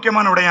இன்னொரு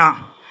முக்கியமான விடயம்,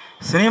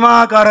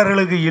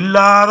 சினிமாக்காரர்களுக்கு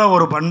இல்லாத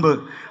ஒரு பண்பு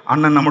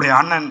அண்ணன், நம்முடைய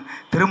அண்ணன்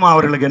திருமா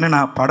அவர்களுக்கு என்னென்னா,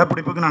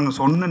 படப்பிடிப்புக்கு நாங்கள்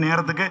சொன்ன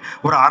நேரத்துக்கு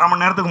ஒரு 1/2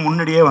 மணி நேரத்துக்கு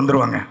முன்னாடியே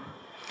வந்துடுவாங்க.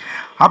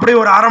 அப்படி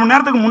ஒரு 1/2 மணி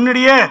நேரத்துக்கு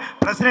முன்னாடியே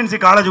பிரசிடென்சி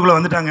காலேஜுக்குள்ளே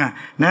வந்துட்டாங்க.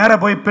 நேராக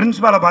போய்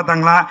பிரின்ஸிபாலை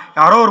பார்த்தாங்களா,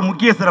 யாரோ ஒரு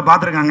முக்கியஸ்தரை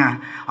பார்த்துருக்காங்க.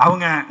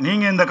 அவங்க,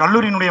 நீங்கள் இந்த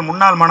கல்லூரியினுடைய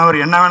முன்னாள்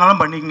மாணவர், என்ன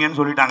வேணாலும் பண்ணிக்கிங்கன்னு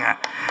சொல்லிட்டாங்க.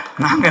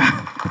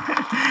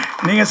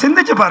 நீங்கள்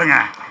சிந்திச்சு பாருங்க,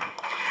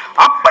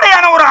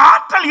 அப்படியான ஒரு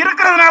ஆற்றல்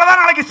இருக்கிறதுனால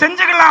தான் நாளைக்கு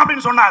செஞ்சுக்கலாம்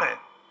அப்படின்னு சொன்னார்.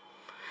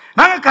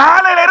 நாங்கள்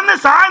காலையிலேருந்து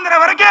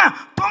சாயந்தரம் வரைக்கும்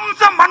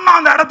தும்சம் பண்ணோம்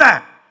அந்த இடத்த.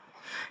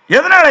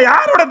 எதனால,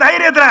 யாரோட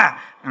தைரியத்தில்,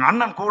 எங்கள்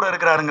அண்ணன் கூட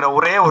இருக்கிறாருங்கிற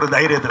ஒரே ஒரு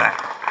தைரியத்தில்.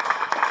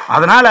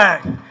 அதனால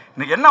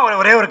இன்னைக்கு என்ன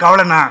ஒரே ஒரு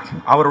கவலைன்னா,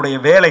 அவருடைய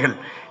வேலைகள்.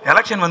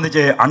 எலெக்ஷன்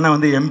வந்துச்சு, அண்ணன்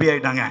வந்து எம்பி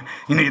ஆகிட்டாங்க.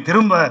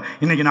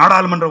 இன்னைக்கு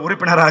நாடாளுமன்ற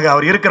உறுப்பினராக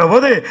அவர் இருக்கிற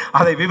போது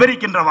அதை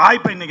விவரிக்கின்ற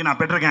வாய்ப்பை இன்னைக்கு நான்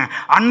பெற்றிருக்கேன்.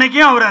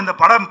 அன்னைக்கும் அவர் அந்த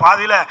படம்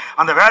பாதியில்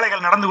அந்த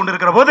வேலைகள் நடந்து கொண்டு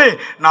இருக்கிற போது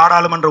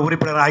நாடாளுமன்ற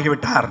உறுப்பினர்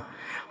ஆகிவிட்டார்.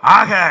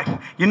 ஆக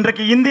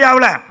இன்றைக்கு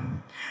இந்தியாவில்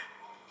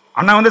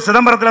அண்ணா வந்து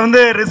சிதம்பரத்தில்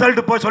வந்து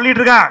ரிசல்ட் போய்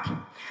சொல்லிட்டு இருக்கா,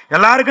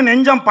 எல்லாருக்கும்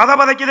நெஞ்சம்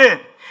பதபதைக்குது.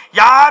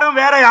 யாரும்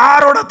வேற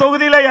யாரோட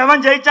தொகுதியில்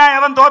எவன் ஜெயிச்சான்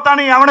எவன்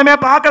தோத்தானு எவனுமே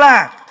பார்க்கல.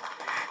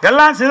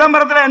 எல்லாம்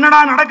சிதம்பரத்தில் என்னடா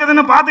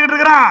நடக்குதுன்னு பார்த்துக்கிட்டு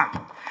இருக்கிறான்.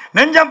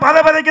 நெஞ்சம்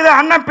பதபதைக்குது.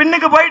 அண்ணன்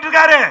பின்னுக்கு போயிட்டு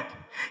இருக்காரு,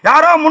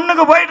 யாரோ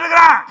முன்னுக்கு போயிட்டு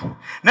இருக்கிறான்.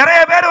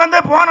 நிறைய பேர் வந்து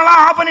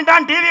போனெல்லாம் ஆஃப்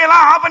பண்ணிட்டான்,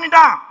 டிவியெல்லாம் ஆஃப்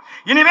பண்ணிட்டான்,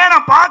 இனிமே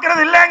நான்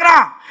பார்க்கறது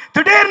இல்லைங்கிறான்.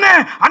 திடீர்னு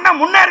அண்ணன்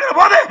முன்னேறுகிற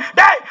போது,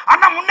 டேய்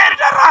அண்ணன்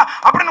முன்னேறிட்டாரா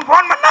அப்படின்னு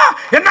போன் பண்ணா,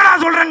 என்னடா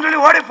சொல்றேன்னு சொல்லி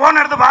ஓடி போன்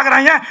எடுத்து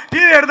பார்க்குறாங்க,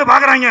 டிவி எடுத்து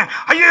பார்க்குறாங்க,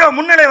 ஐயோ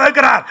முன்னிலை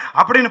வைக்கிறார்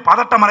அப்படின்னு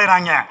பதட்டம்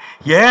அடைகிறாங்க.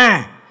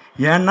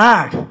 ஏன்னா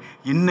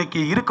இன்னைக்கு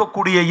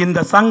இருக்கக்கூடிய இந்த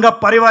சங்க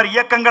பரிவார்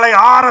இயக்கங்களை,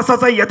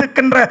 RSS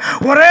எதிர்க்கின்ற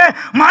ஒரே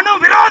மனு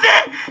விரோதி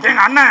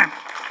எங்க அண்ணன்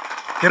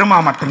திருமா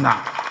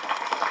மட்டும்தான்.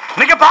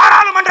 இன்னைக்கு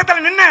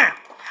பாராளுமன்றத்தில் நின்று,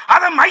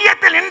 அதன்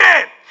மையத்தில் நின்று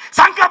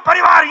சங்க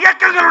பரிவார்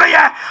இயக்கங்களுடைய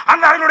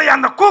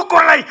அந்த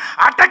கூக்குரலை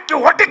அடக்கி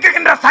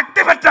ஒடுக்குகின்ற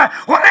சக்தி பெற்ற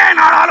ஒரே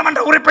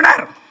நாடாளுமன்ற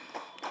உறுப்பினர்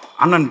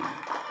அண்ணன்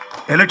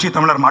எழுச்சி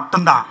தமிழர்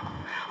மட்டும்தான்.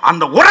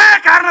 அந்த ஒரே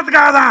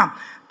காரணத்துக்காக தான்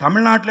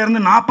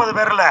தமிழ்நாட்டிலிருந்து 40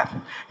 பேரில்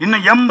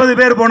இன்னும் 80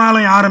 பேர்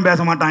போனாலும் யாரும்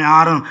பேச மாட்டான்,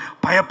 யாரும்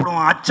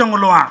பயப்படுவான், அச்சம்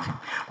கொள்ளுவான்,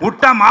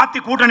 விட்டா மாற்றி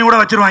கூட்டணி கூட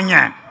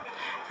வச்சிருவாங்க.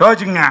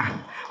 யோசிச்சுங்க.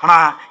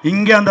 ஆனால்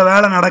இங்கே அந்த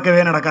வேலை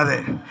நடக்கவே நடக்காது,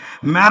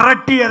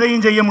 மிரட்டி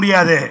எதையும் செய்ய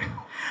முடியாது.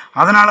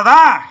 அதனால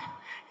தான்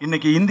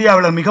இன்னைக்கு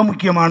இந்தியாவில் மிக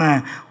முக்கியமான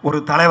ஒரு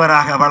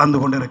தலைவராக வளர்ந்து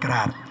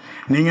கொண்டிருக்கிறார்.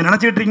 நீங்கள்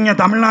நினச்சிக்கிட்டு இருக்கீங்க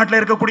தமிழ்நாட்டில்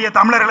இருக்கக்கூடிய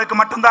தமிழர்களுக்கு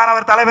மட்டும்தான்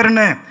அவர்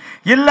தலைவர்னு.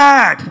 இல்லை,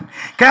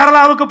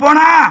 கேரளாவுக்கு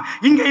போனால்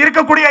இங்கே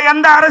இருக்கக்கூடிய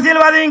எந்த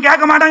அரசியல்வாதியும்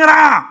கேட்க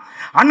மாட்டேங்கிறான்.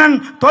 அண்ணன்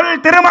தொல்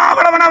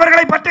திருமாவளவன்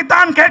அவர்களை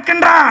பற்றித்தான்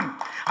கேட்கின்றான்.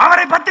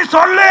 அவரை பற்றி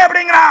சொல்லு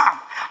அப்படிங்கிறான்.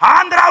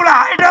 ஆந்திராவில்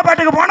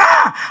ஹைதராபாத்துக்கு போனா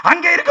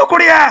அங்கே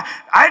இருக்கக்கூடிய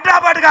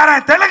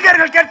ஹைதராபாத்துக்காரன்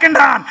தெலுங்கர்கள்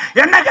கேட்கின்றான்.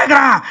 என்ன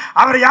கேட்கிறான்?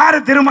 அவர் யாரு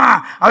திருமா,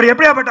 அவர்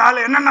எப்படியாப்பட்ட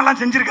ஆள், என்னென்னலாம்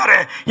செஞ்சிருக்காரு,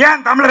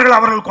 ஏன் தமிழர்கள்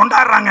அவர்கள்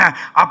கொண்டாடுறாங்க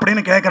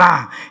அப்படின்னு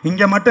கேட்கிறான்.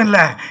 இங்க மட்டும் இல்ல,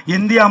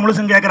 இந்தியா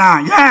முழுசும் கேட்கிறான்.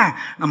 ஏன்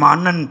நம்ம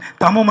அண்ணன்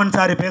தமு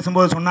மன்சாரி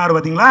பேசும்போது சொன்னார்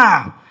பார்த்தீங்களா,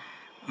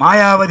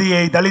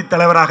 மாயாவதியை தலித்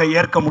தலைவராக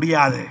ஏற்க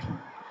முடியாது,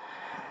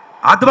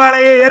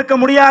 அத்வாலையை ஏற்க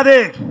முடியாது,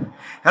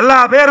 எல்லா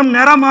பேரும்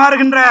நிறம்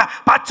மாறுகின்ற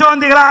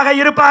பச்சோந்திகளாக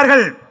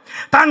இருப்பார்கள்.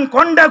 தன்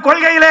கொண்ட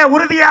கொள்கையிலே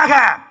உறுதியாக,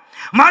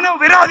 மனு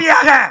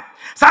விரோதியாக,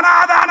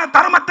 சனாதன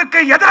தர்மத்துக்கு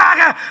எதிராக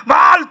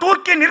வாள்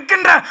தூக்கி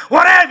நிற்கின்ற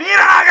ஒரே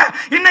வீரனாக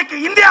இன்னைக்கு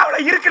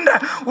இந்தியாவில் இருக்கின்ற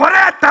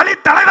ஒரே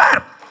தலித் தலைவர்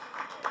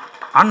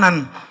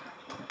அண்ணன்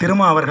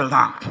திருமா அவர்கள்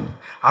தான்.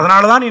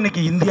 அதனால தான்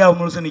இன்னைக்கு இந்தியா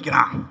முழுசு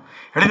நிற்கிறான்.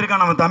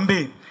 எழுதியிருக்கான் நம்ம தம்பி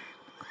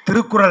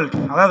திருக்குறள்,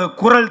 அதாவது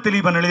குறள்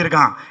திலீபன்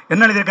எழுதியிருக்கான்.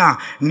 என்ன எழுதியிருக்கான்?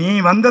 நீ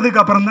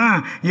வந்ததுக்கு அப்புறம் தான்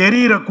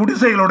எரியிற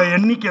குடிசைகளோட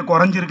எண்ணிக்கை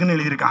குறைஞ்சிருக்குன்னு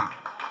எழுதியிருக்கான்.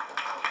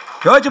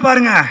 யோசிச்சு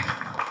பாருங்க.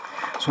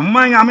 சும்மா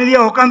இங்கே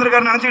அமைதியாக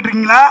உட்காந்துருக்காரு நினச்சிட்டு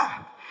இருக்கீங்களா?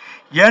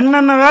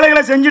 என்னென்ன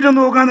வேலைகளை செஞ்சுட்டு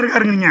வந்து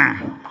உட்காந்துருக்காருங்க. நீங்கள்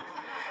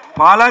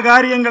பல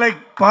காரியங்களை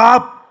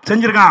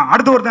செஞ்சுருக்கான்.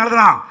 அடுத்து ஒருத்தன்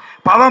எழுதுறான்,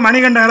 பவ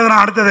மணிகண்டன்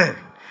எழுதுறான். அடுத்தது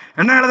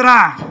என்ன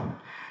எழுதுறான்?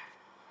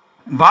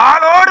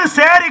 வாளோடு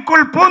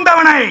சேரிக்குள்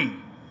பூந்தவனை,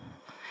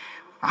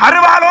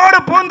 அருவாளோடு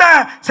பூந்த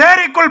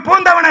சேரிக்குள்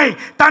பூந்தவனை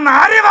தன்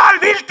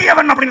அறிவால்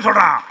வீழ்த்தியவன் அப்படின்னு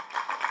சொல்றான்.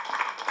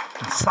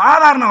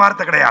 சாதாரண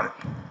வார்த்தை கிடையாது,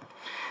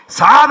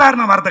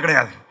 சாதாரண வார்த்தை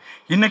கிடையாது.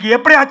 இன்னைக்கு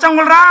எப்படி அச்சம்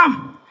கொள்றான்?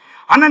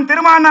 அண்ணன்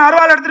திருமான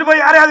அருவாள் எடுத்துட்டு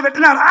போய் யாரையாவது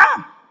வெட்டினாரா?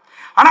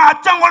 ஆனா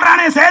அச்சம்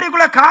கொள்றானே,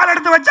 சேரிக்குள்ள கால்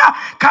எடுத்து வச்சா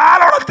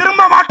காலோட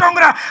திரும்ப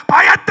மாட்டோங்கிற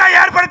பயத்தை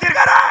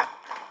ஏற்படுத்தியிருக்காரு.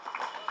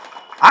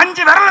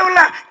 5 விரல் உள்ள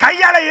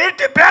கையால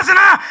ஏற்றி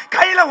பேசினா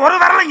கையில ஒரு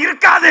விரலும்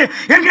இருக்காது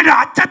என்கிற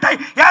அச்சத்தை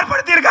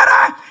ஏற்படுத்தி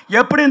இருக்காரு.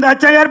 எப்படி இந்த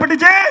அச்சம்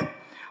ஏற்பட்டுச்சு?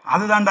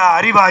 அதுதான்டா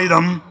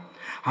அறிவாயுதம்.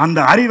 அந்த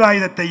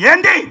அறிவாயுதத்தை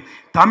ஏந்தி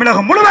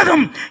தமிழகம்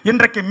முழுவதும்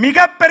இன்றைக்கு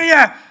மிகப்பெரிய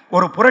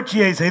ஒரு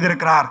புரட்சியை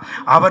செய்திருக்கிறார்.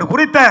 அவர்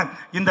குறித்த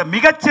இந்த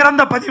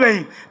மிகச்சிறந்த பதிவை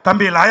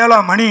தம்பி லயோலா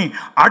மணி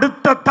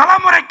அடுத்த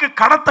தலைமுறைக்கு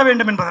கடத்த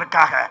வேண்டும்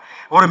என்பதற்காக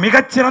ஒரு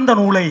மிகச்சிறந்த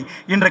நூலை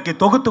இன்றைக்கு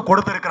தொகுத்து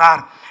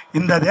கொடுத்திருக்கிறார்.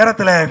 இந்த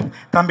நேரத்தில்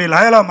தம்பி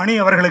லயோலா மணி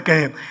அவர்களுக்கு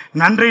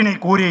நன்றினை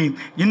கூறி,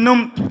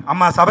 இன்னும்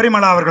அம்மா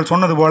சபரிமலா அவர்கள்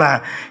சொன்னது போல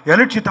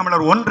எழுச்சி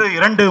தமிழர் 1,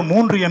 2,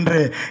 3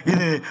 என்று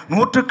இது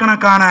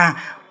நூற்றுக்கணக்கான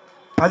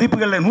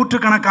பதிப்புகளில்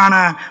நூற்றுக்கணக்கான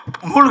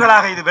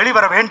நூல்களாக இது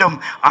வெளிவர வேண்டும்.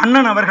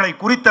 அண்ணன் அவர்களை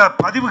குறித்த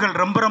பதிவுகள்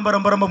ரொம்ப ரொம்ப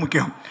ரொம்ப ரொம்ப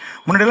முக்கியம்.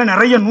 முன்னாடியெல்லாம்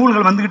நிறைய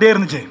நூல்கள் வந்துக்கிட்டே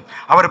இருந்துச்சு.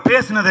 அவர்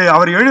பேசினது,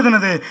 அவர்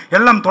எழுதினது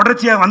எல்லாம்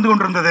தொடர்ச்சியாக வந்து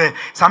கொண்டிருந்தது.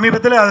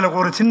 சமீபத்தில் அதில்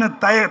ஒரு சின்ன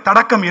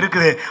தடக்கம்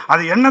இருக்குது.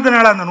 அது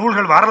என்னதுனால அந்த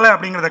நூல்கள் வரலை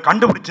அப்படிங்கிறத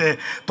கண்டுபிடிச்சு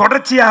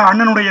தொடர்ச்சியாக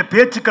அண்ணனுடைய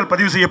பேச்சுக்கள்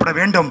பதிவு செய்யப்பட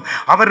வேண்டும்,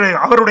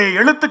 அவருடைய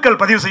எழுத்துக்கள்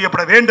பதிவு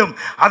செய்யப்பட வேண்டும்.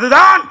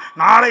 அதுதான்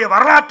நாளைய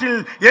வரலாற்றில்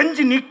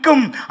எஞ்சி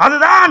நிற்கும்,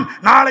 அதுதான்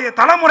நாளைய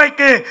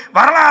தலைமுறைக்கு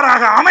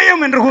வரலாறாக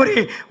அமையும் என்று கூறி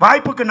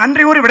வாய்ப்புக்கு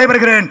நன்றி கூறி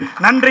விடைபெறுகிறேன்.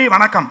 நன்றி,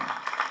 வணக்கம்.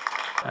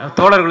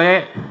 தோழர்களே,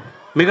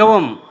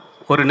 மிகவும்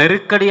ஒரு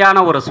நெருக்கடியான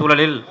ஒரு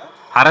சூழலில்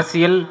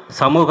அரசியல்,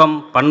 சமூகம்,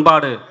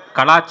 பண்பாடு,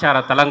 கலாச்சார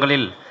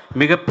தளங்களில்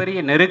மிகப்பெரிய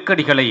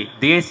நெருக்கடிகளை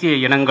தேசிய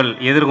இனங்கள்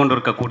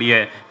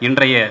எதிர்கொண்டிருக்கக்கூடிய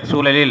இன்றைய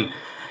சூழலில்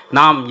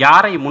நாம்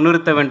யாரை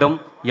முன்னிறுத்த வேண்டும்,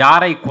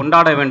 யாரை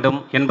கொண்டாட வேண்டும்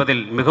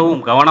என்பதில்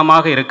மிகவும்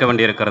கவனமாக இருக்க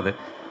வேண்டியிருக்கிறது.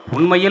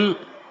 உண்மையில்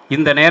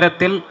இந்த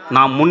நேரத்தில்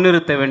நாம்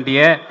முன்னிறுத்த வேண்டிய,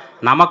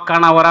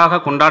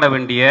 நமக்கானவராக கொண்டாட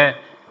வேண்டிய,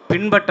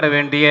 பின்பற்ற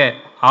வேண்டிய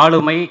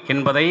ஆளுமை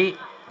என்பதை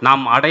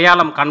நாம்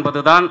அடையாளம்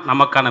காண்பதுதான்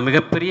நமக்கான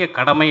மிகப்பெரிய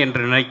கடமை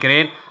என்று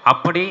நினைக்கிறேன்.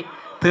 அப்படி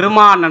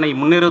திருமாஅண்ணனை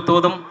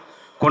முன்னிறுத்துவதும்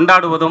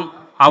கொண்டாடுவதும்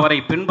அவரை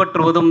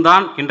பின்பற்றுவதும்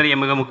தான் இன்றைய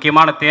மிக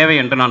முக்கியமான தேவை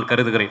என்று நான்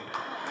கருதுகிறேன்.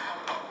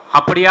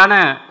 அப்படியான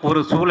ஒரு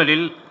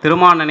சூழலில்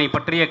திருமாஅண்ணனை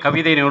பற்றிய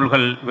கவிதை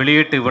நூல்கள்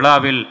வெளியீட்டு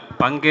விழாவில்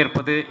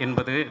பங்கேற்பது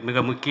என்பது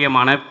மிக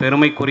முக்கியமான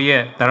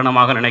பெருமைக்குரிய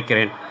தருணமாக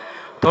நினைக்கிறேன்.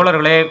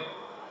 தோழர்களே,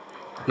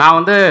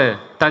 நான்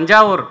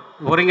தஞ்சாவூர்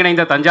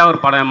ஒருங்கிணைந்த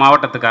தஞ்சாவூர்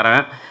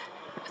மாவட்டத்துக்காரன்.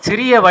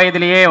 சிறிய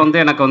வயதிலேயே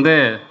எனக்கு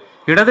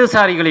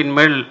இடதுசாரிகளின்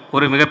மேல்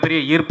ஒரு மிகப்பெரிய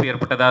ஈர்ப்பு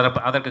ஏற்பட்டது.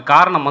 அதற்கு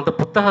காரணம்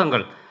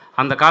புத்தகங்கள்.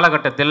 அந்த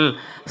காலகட்டத்தில்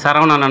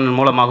சரவணன்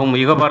மூலமாகவும்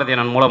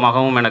யுகபாரதியன்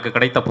மூலமாகவும் எனக்கு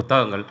கிடைத்த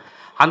புத்தகங்கள்.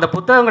 அந்த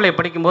புத்தகங்களை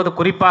படிக்கும்போது,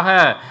 குறிப்பாக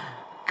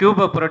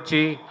கியூப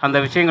புரட்சி அந்த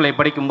விஷயங்களை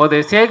படிக்கும்போது,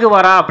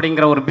 சேகுவாரா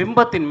அப்படிங்கிற ஒரு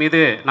பிம்பத்தின்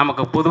மீது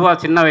நமக்கு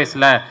பொதுவாக சின்ன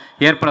வயசில்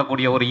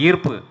ஏற்படக்கூடிய ஒரு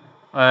ஈர்ப்பு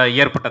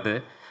ஏற்பட்டது.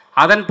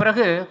 அதன்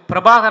பிறகு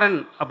பிரபாகரன்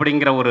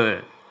அப்படிங்கிற ஒரு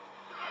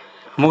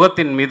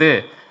முகத்தின் மீது,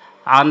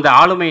 அந்த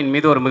ஆளுமையின்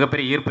மீது ஒரு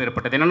மிகப்பெரிய ஈர்ப்பு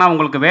ஏற்பட்டது. என்னென்னா,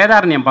 உங்களுக்கு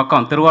வேதாரண்யம்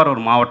பக்கம்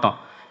திருவாரூர் மாவட்டம்.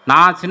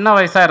 நான் சின்ன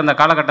வயசாக இருந்த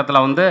காலகட்டத்தில்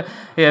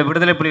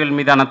விடுதலை புலிகள்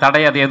மீதான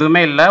தடை அது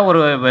எதுவுமே இல்லை. ஒரு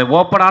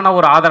ஓப்பனான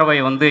ஒரு ஆதரவை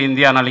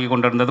இந்தியா நல்கி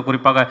கொண்டிருந்தது.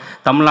 குறிப்பாக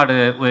தமிழ்நாடு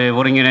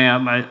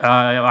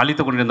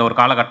அளித்து கொண்டிருந்த ஒரு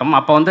காலகட்டம்.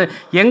 அப்போ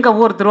எங்கள்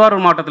ஊர்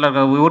திருவாரூர் மாவட்டத்தில்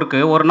இருக்கிற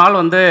ஊருக்கு ஒரு நாள்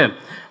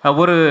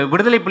ஒரு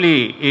விடுதலை புலி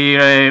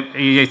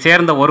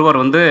சேர்ந்த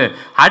ஒருவர்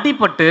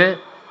அடிபட்டு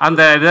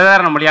அந்த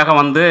விததாரணம் வழியாக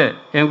வந்து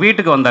எங்கள்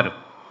வீட்டுக்கு வந்தார்.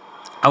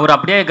 அவர்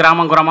அப்படியே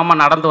கிராமமாக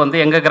நடந்து வந்து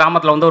எங்கள்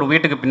கிராமத்தில் வந்து ஒரு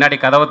வீட்டுக்கு பின்னாடி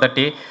கதவை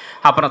தட்டி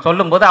அப்புறம்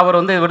சொல்லும்போது அவர்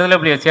வந்து விடுதலை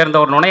புலியை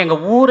சேர்ந்தவர்னோடனே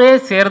எங்கள் ஊரே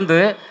சேர்ந்து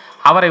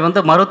அவரை வந்து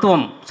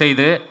மருத்துவம்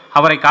செய்து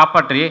அவரை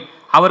காப்பாற்றி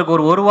அவருக்கு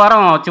ஒரு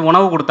வாரம் வச்சு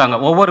உணவு கொடுத்தாங்க.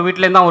 ஒவ்வொரு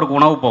வீட்லேயும் தான் அவருக்கு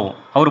உணவு போகும்,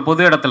 அவர்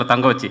பொது இடத்துல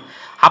தங்க வச்சு.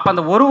 அப்போ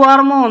அந்த ஒரு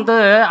வாரமும் வந்து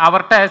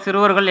அவர்கிட்ட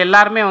சிறுவர்கள்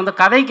எல்லாருமே வந்து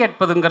கதை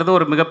கேட்பதுங்கிறது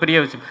ஒரு மிகப்பெரிய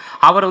விஷயம்.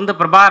 அவர் வந்து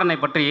பிரபாகரனை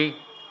பற்றி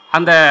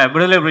அந்த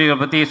விடுதலை புலிகளை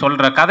பற்றி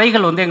சொல்கிற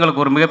கதைகள் வந்து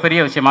எங்களுக்கு ஒரு மிகப்பெரிய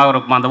விஷயமாக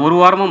இருக்கும். அந்த ஒரு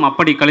வாரமும்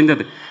அப்படி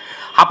கழிந்தது.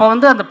 அப்போ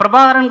வந்து அந்த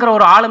பிரபாகரன்கிற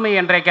ஒரு ஆளுமை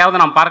என்றைக்காவது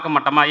நாம் பார்க்க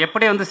மாட்டோமா?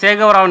 எப்படி வந்து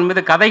சேகவராவன்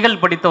மீது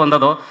கதைகள் படித்து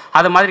வந்ததோ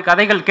அது மாதிரி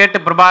கதைகள் கேட்டு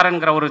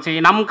பிரபாகரன்கிற ஒரு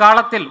நம்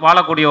காலத்தில்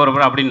வாழக்கூடிய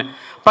ஒரு அப்படின்னு.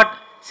 பட்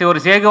ஒரு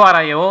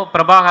சேகுவாரையோ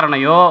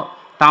பிரபாகரனையோ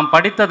தாம்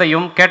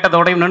படித்ததையும்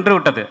கேட்டதோடையும் நின்று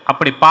விட்டது.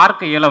 அப்படி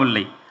பார்க்க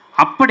இயலவில்லை.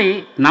 அப்படி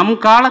நம்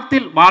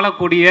காலத்தில்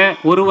வாழக்கூடிய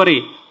ஒருவரை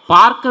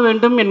பார்க்க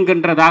வேண்டும்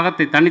என்கின்ற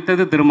தாகத்தை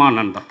தணித்தது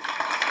திருமானன் தான்.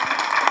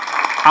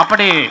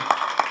 அப்படி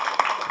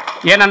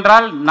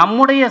ஏனென்றால்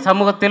நம்முடைய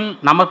சமூகத்தில்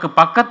நமக்கு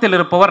பக்கத்தில்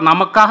இருப்பவர்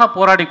நமக்காக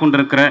போராடி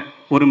கொண்டிருக்கிற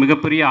ஒரு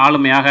மிகப்பெரிய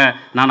ஆளுமையாக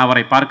நான்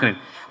அவரை பார்க்கிறேன்.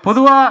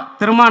 பொதுவாக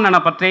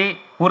திருமானனை பற்றி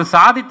ஒரு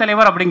சாதி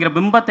தலைவர் அப்படிங்கிற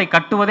பிம்பத்தை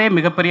கட்டுவதே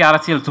மிகப்பெரிய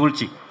அரசியல்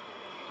சூழ்ச்சி.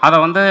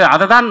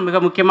 அதை தான் மிக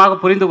முக்கியமாக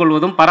புரிந்து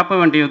கொள்வதும் பரப்ப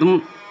வேண்டியதும்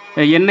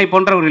என்னை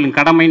போன்றவர்களின்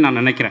கடமைன்னு நான்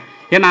நினைக்கிறேன்.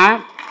 ஏன்னா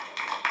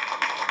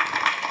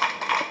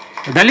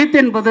தலித்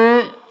என்பது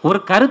ஒரு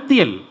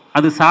கருத்தியல்,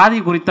 அது சாதி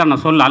குறித்தான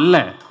சொல் அல்ல.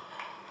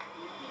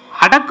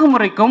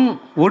 அடக்குமுறைக்கும்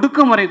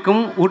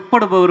ஒடுக்குமுறைக்கும்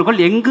உட்படுபவர்கள்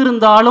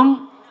எங்கிருந்தாலும்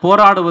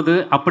போராடுவது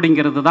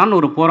அப்படிங்கிறது தான்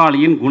ஒரு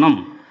போராளியின் குணம்.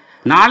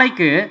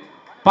 நாளைக்கு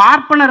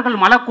பார்ப்பனர்கள்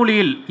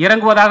மலக்குழியில்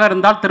இறங்குவதாக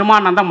இருந்தால்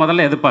திருமானன் தான்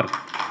முதல்ல எதிர்ப்பார்.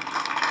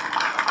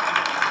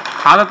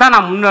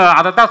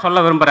 அதைத்தான் சொல்ல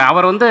விரும்புகிறேன்.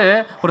 அவர் வந்து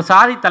ஒரு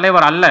சாதி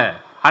தலைவர் அல்ல.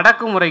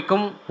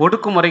 அடக்குமுறைக்கும்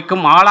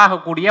ஒடுக்குமுறைக்கும்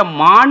ஆளாகக்கூடிய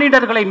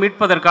மானிடர்களை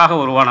மீட்பதற்காக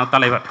உருவான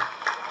தலைவர்.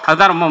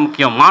 அதுதான் ரொம்ப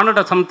முக்கியம். மானுட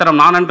சமுத்திரம்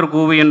நானன்று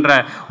கூவு என்ற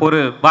ஒரு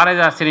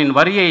பாரதிதாசனின்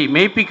வரியை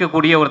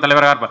மெய்ப்பிக்கக்கூடிய ஒரு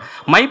தலைவராக இருப்பார்.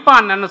 மைப்பா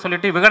அண்ணன்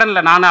சொல்லிட்டு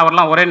விகடனில் நானும்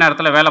அவர்லாம் ஒரே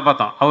நேரத்தில் வேலை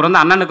பார்த்தோம். அவர்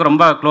வந்து அண்ணனுக்கு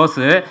ரொம்ப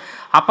க்ளோஸு.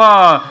 அப்போ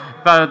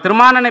இப்போ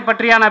திருமானனை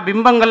பற்றியான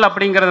பிம்பங்கள்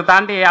அப்படிங்கிறத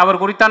தாண்டி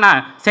அவர் குறித்தான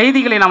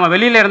செய்திகளை நம்ம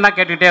வெளியில் இருந்தால்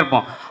கேட்டுக்கிட்டே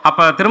இருப்போம்.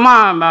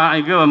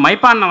 அப்போ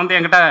மைப்பா அண்ணன் வந்து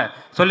என்கிட்ட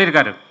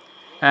சொல்லியிருக்காரு,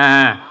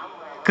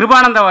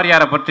 கிருபானந்த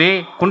வாரியாரை பற்றி,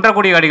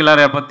 குன்றக்குடி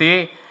அடிகளாரை பற்றி,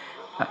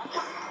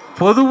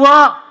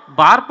 பொதுவாக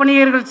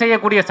பார்ப்பனியர்கள்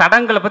செய்யக்கூடிய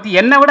சடங்குகளை பற்றி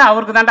என்னை விட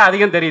அவருக்கு தாண்டா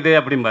அதிகம் தெரியுது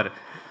அப்படிம்பார்.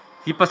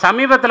 இப்போ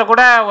சமீபத்தில்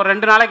கூட ஒரு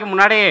 2 நாளைக்கு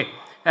முன்னாடி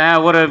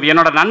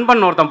என்னோட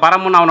நண்பன் ஒருத்தன்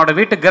பரமுன்னு அவனோட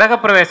வீட்டு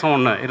கிரகப்பிரவேசம்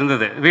ஒன்று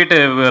இருந்தது, வீட்டு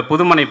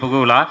புதுமனை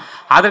புகுவிழா.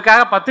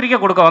 அதற்காக பத்திரிக்கை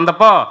கொடுக்க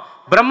வந்தப்போ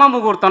பிரம்ம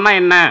முகூர்த்தம்னா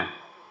என்ன,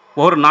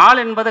 ஒரு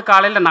நாள் என்பது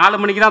காலையில்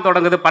 4 மணிக்கு தான்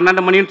தொடங்குது,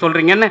 12 மணின்னு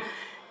சொல்கிறீங்கன்னு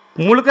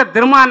முழுக்க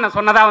திருமானன்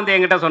சொன்னதாக வந்து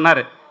என்கிட்ட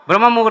சொன்னார்.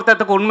 பிரம்ம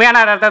முகூர்த்தத்துக்கு உண்மையான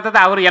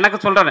அர்த்தத்தை அவர் எனக்கு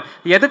சொல்கிறார்.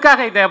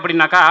 எதுக்காக இது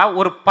அப்படின்னாக்கா,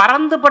 ஒரு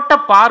பரந்துபட்ட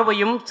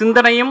பார்வையும்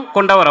சிந்தனையும்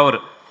கொண்டவர் அவர்.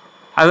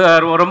 அது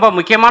ரொம்ப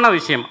முக்கியமான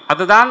விஷயம்.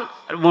 அதுதான்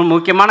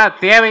முக்கியமான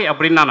தேவை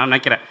அப்படின்னு நான்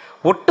நினைக்கிறேன்.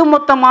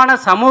 ஒட்டுமொத்தமான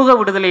சமூக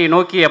விடுதலையை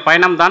நோக்கிய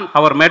பயணம்தான்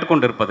அவர்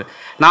மேற்கொண்டிருப்பது.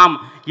 நாம்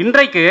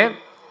இன்றைக்கு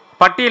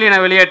பட்டியலின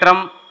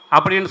வெளியேற்றம்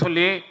அப்படின்னு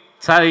சொல்லி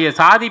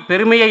சாதி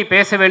பெருமையை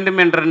பேச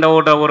வேண்டும்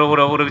என்ற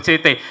ஒரு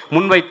விஷயத்தை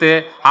முன்வைத்து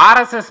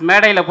ஆர்எஸ்எஸ்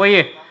மேடையில் போய்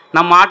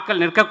நம்ம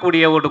ஆட்கள்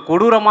நிற்கக்கூடிய ஒரு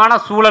கொடூரமான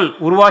சூழல்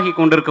உருவாகி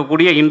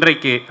கொண்டிருக்கக்கூடிய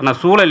இன்றைக்கு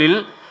சூழலில்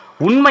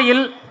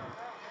உண்மையில்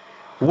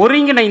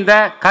ஒருங்கிணைந்த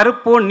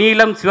கருப்பு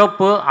நீலம்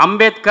சிவப்பு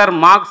அம்பேத்கர்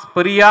மார்க்ஸ்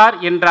பெரியார்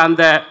என்ற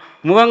அந்த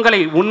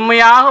முகங்களை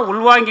உண்மையாக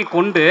உள்வாங்கி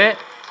கொண்டு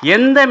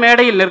எந்த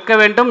மேடையில் நிற்க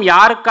வேண்டும்,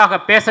 யாருக்காக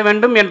பேச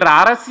வேண்டும் என்ற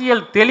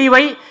அரசியல்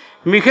தெளிவை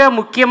மிக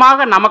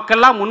முக்கியமாக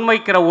நமக்கெல்லாம்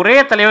முன்வைக்கிற ஒரே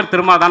தலைவர்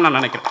திருமாதான் நான்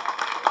நினைக்கிறேன்.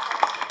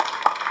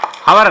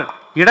 அவர்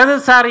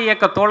இடதுசாரி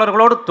இயக்க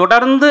தோழர்களோடு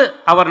தொடர்ந்து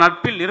அவர்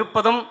நட்பில்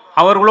இருப்பதும்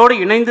அவர்களோடு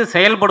இணைந்து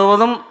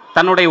செயல்படுவதும்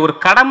தன்னுடைய ஒரு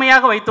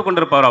கடமையாக வைத்து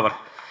கொண்டிருப்பவர் அவர்.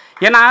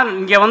 ஏன்னா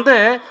இங்கே வந்து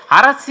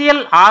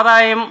அரசியல்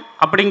ஆதாயம்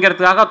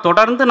அப்படிங்கிறதுக்காக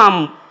தொடர்ந்து நாம்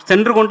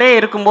சென்று கொண்டே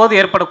இருக்கும்போது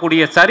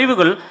ஏற்படக்கூடிய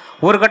சரிவுகள்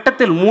ஒரு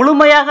கட்டத்தில்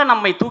முழுமையாக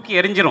நம்மை தூக்கி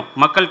எறிஞ்சிடும்.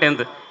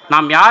 மக்கள்கிட்டேருந்து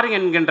நாம் யார்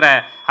என்கின்ற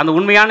அந்த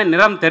உண்மையான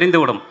நிறம்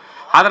தெரிந்துவிடும்.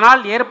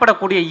 அதனால்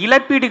ஏற்படக்கூடிய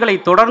இழப்பீடுகளை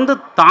தொடர்ந்து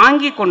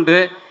தாங்கி கொண்டு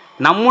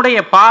நம்முடைய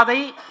பாதை,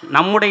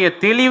 நம்முடைய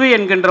தெளிவு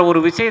என்கின்ற ஒரு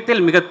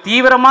விஷயத்தில் மிக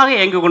தீவிரமாக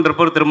இயங்கி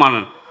கொண்டிருப்பவர்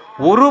திருமானன்.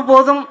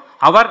 ஒருபோதும்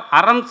அவர்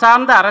அறம்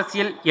சார்ந்த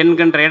அரசியல்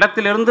என்கின்ற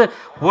இடத்திலிருந்து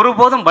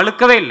ஒருபோதும்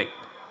வலுக்கவே இல்லை.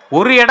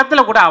 ஒரு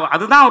இடத்துல கூட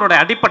அதுதான் அவருடைய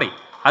அடிப்படை,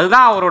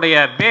 அதுதான் அவருடைய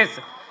பேஸ்.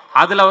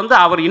 அதில் வந்து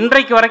அவர்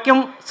இன்றைக்கு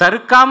வரைக்கும்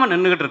சறுக்காமல்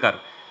நின்றுக்கிட்டு இருக்கார்.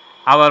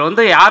 அவர்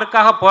வந்து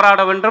யாருக்காக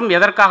போராட வேண்டும்,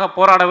 எதற்காக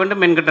போராட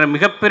வேண்டும் என்கின்ற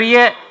மிகப்பெரிய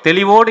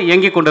தெளிவோடு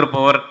இயங்கி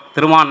கொண்டிருப்பவர்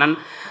திருமானன்.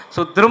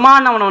 ஸோ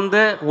திருமானவன்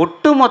வந்து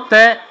ஒட்டுமொத்த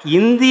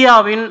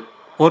இந்தியாவின்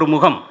ஒரு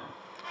முகம்,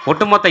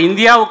 ஒட்டுமொத்த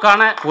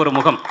இந்தியாவுக்கான ஒரு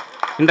முகம்.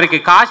 இன்றைக்கு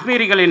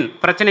காஷ்மீரிகளின்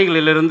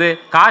பிரச்சனைகளிலிருந்து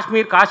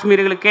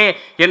காஷ்மீர்களுக்கே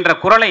என்ற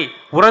குரலை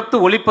உரத்து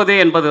ஒலிப்பது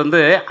என்பது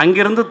வந்து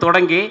அங்கிருந்து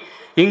தொடங்கி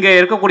இங்கே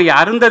இருக்கக்கூடிய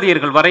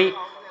அருந்ததியர்கள் வரை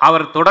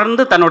அவர்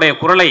தொடர்ந்து தன்னுடைய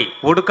குரலை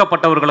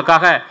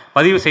ஒடுக்கப்பட்டவர்களுக்காக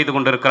பதிவு செய்து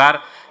கொண்டிருக்கிறார்.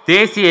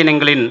 தேசிய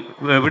இனங்களின்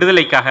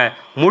விடுதலைக்காக,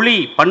 மொழி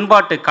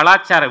பண்பாட்டு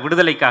கலாச்சார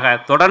விடுதலைக்காக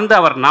தொடர்ந்து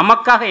அவர்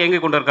நமக்காக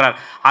இயங்கிக் கொண்டிருக்கிறார்.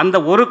 அந்த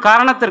ஒரு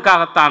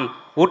காரணத்திற்காகத்தான்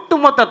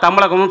ஒட்டுமொத்த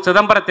தமிழகமும்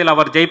சிதம்பரத்தில்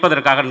அவர்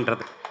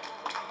ஜெயிப்பதற்காகன்றது.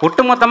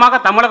 ஒட்டுமொத்தமாக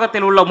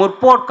தமிழகத்தில் உள்ள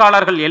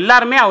முற்போக்காளர்கள்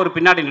எல்லாருமே அவர்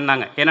பின்னாடி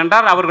நின்னாங்க.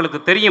 ஏனென்றால் அவர்களுக்கு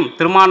தெரியும்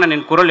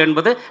திருமானனின் குரல்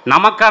என்பது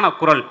நமக்கான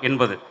குரல்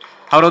என்பது.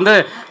 அவர்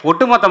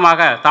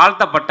ஒட்டுமொத்தமாக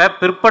தாழ்த்தப்பட்ட,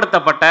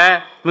 பிற்படுத்தப்பட்ட,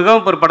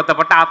 மிகவும்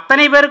பிற்படுத்தப்பட்ட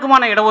அத்தனை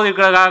பேருக்குமான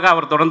இடஒதுக்கீடுக்காக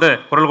அவர் தொடர்ந்து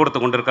குரல் கொடுத்து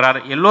கொண்டிருக்கிறார்.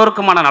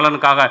 எல்லோருக்குமான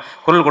நலனுக்காக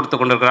குரல் கொடுத்து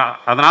கொண்டிருக்கிறார்.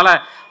 அதனால்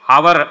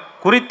அவர்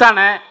குறித்தான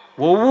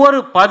ஒவ்வொரு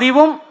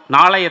பதிவும்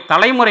நாளைய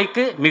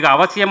தலைமுறைக்கு மிக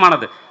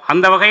அவசியமானது.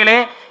 அந்த வகையிலே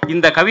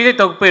இந்த கவிதை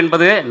தொகுப்பு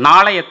என்பது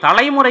நாளைய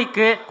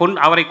தலைமுறைக்கு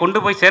அவரை கொண்டு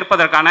போய்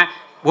சேர்ப்பதற்கான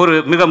ஒரு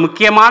மிக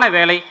முக்கியமான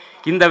வேலை.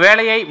 இந்த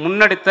வேலையை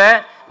முன்னெடுத்த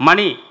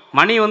மணி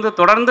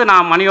தொடர்ந்து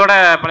நான் மணியோட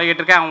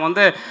பழகிட்டு இருக்கேன். அவன்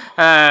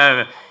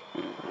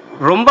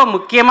ரொம்ப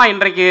முக்கியமாக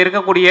இன்றைக்கு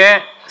இருக்கக்கூடிய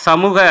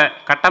சமூக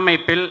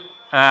கட்டமைப்பில்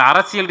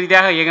அரசியல்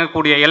ரீதியாக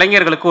இயங்கக்கூடிய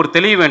இளைஞர்களுக்கு ஒரு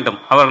தெளிவு வேண்டும்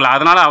அவர்கள்.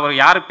 அதனால் அவர்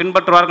யார்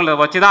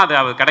பின்பற்றுவார்கள் வச்சு தான்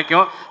அது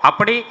கிடைக்கும்.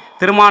 அப்படி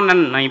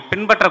திருமானனை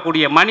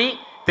பின்பற்றக்கூடிய மணி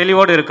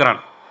தெளிவோடு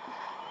இருக்கிறான்.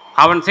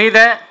 அவன் செய்த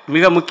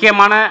மிக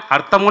முக்கியமான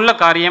அர்த்தமுள்ள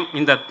காரியம்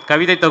இந்த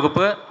கவிதை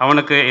தொகுப்பு.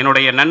 அவனுக்கு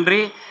என்னுடைய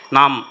நன்றி.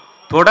 நாம்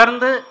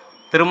தொடர்ந்து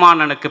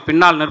திருமானனுக்கு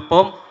பின்னால்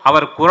நிற்போம்.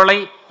 அவர் குரலை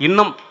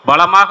இன்னும்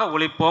பலமாக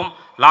ஒலிப்போம்.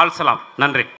 லால் சலாம். நன்றி.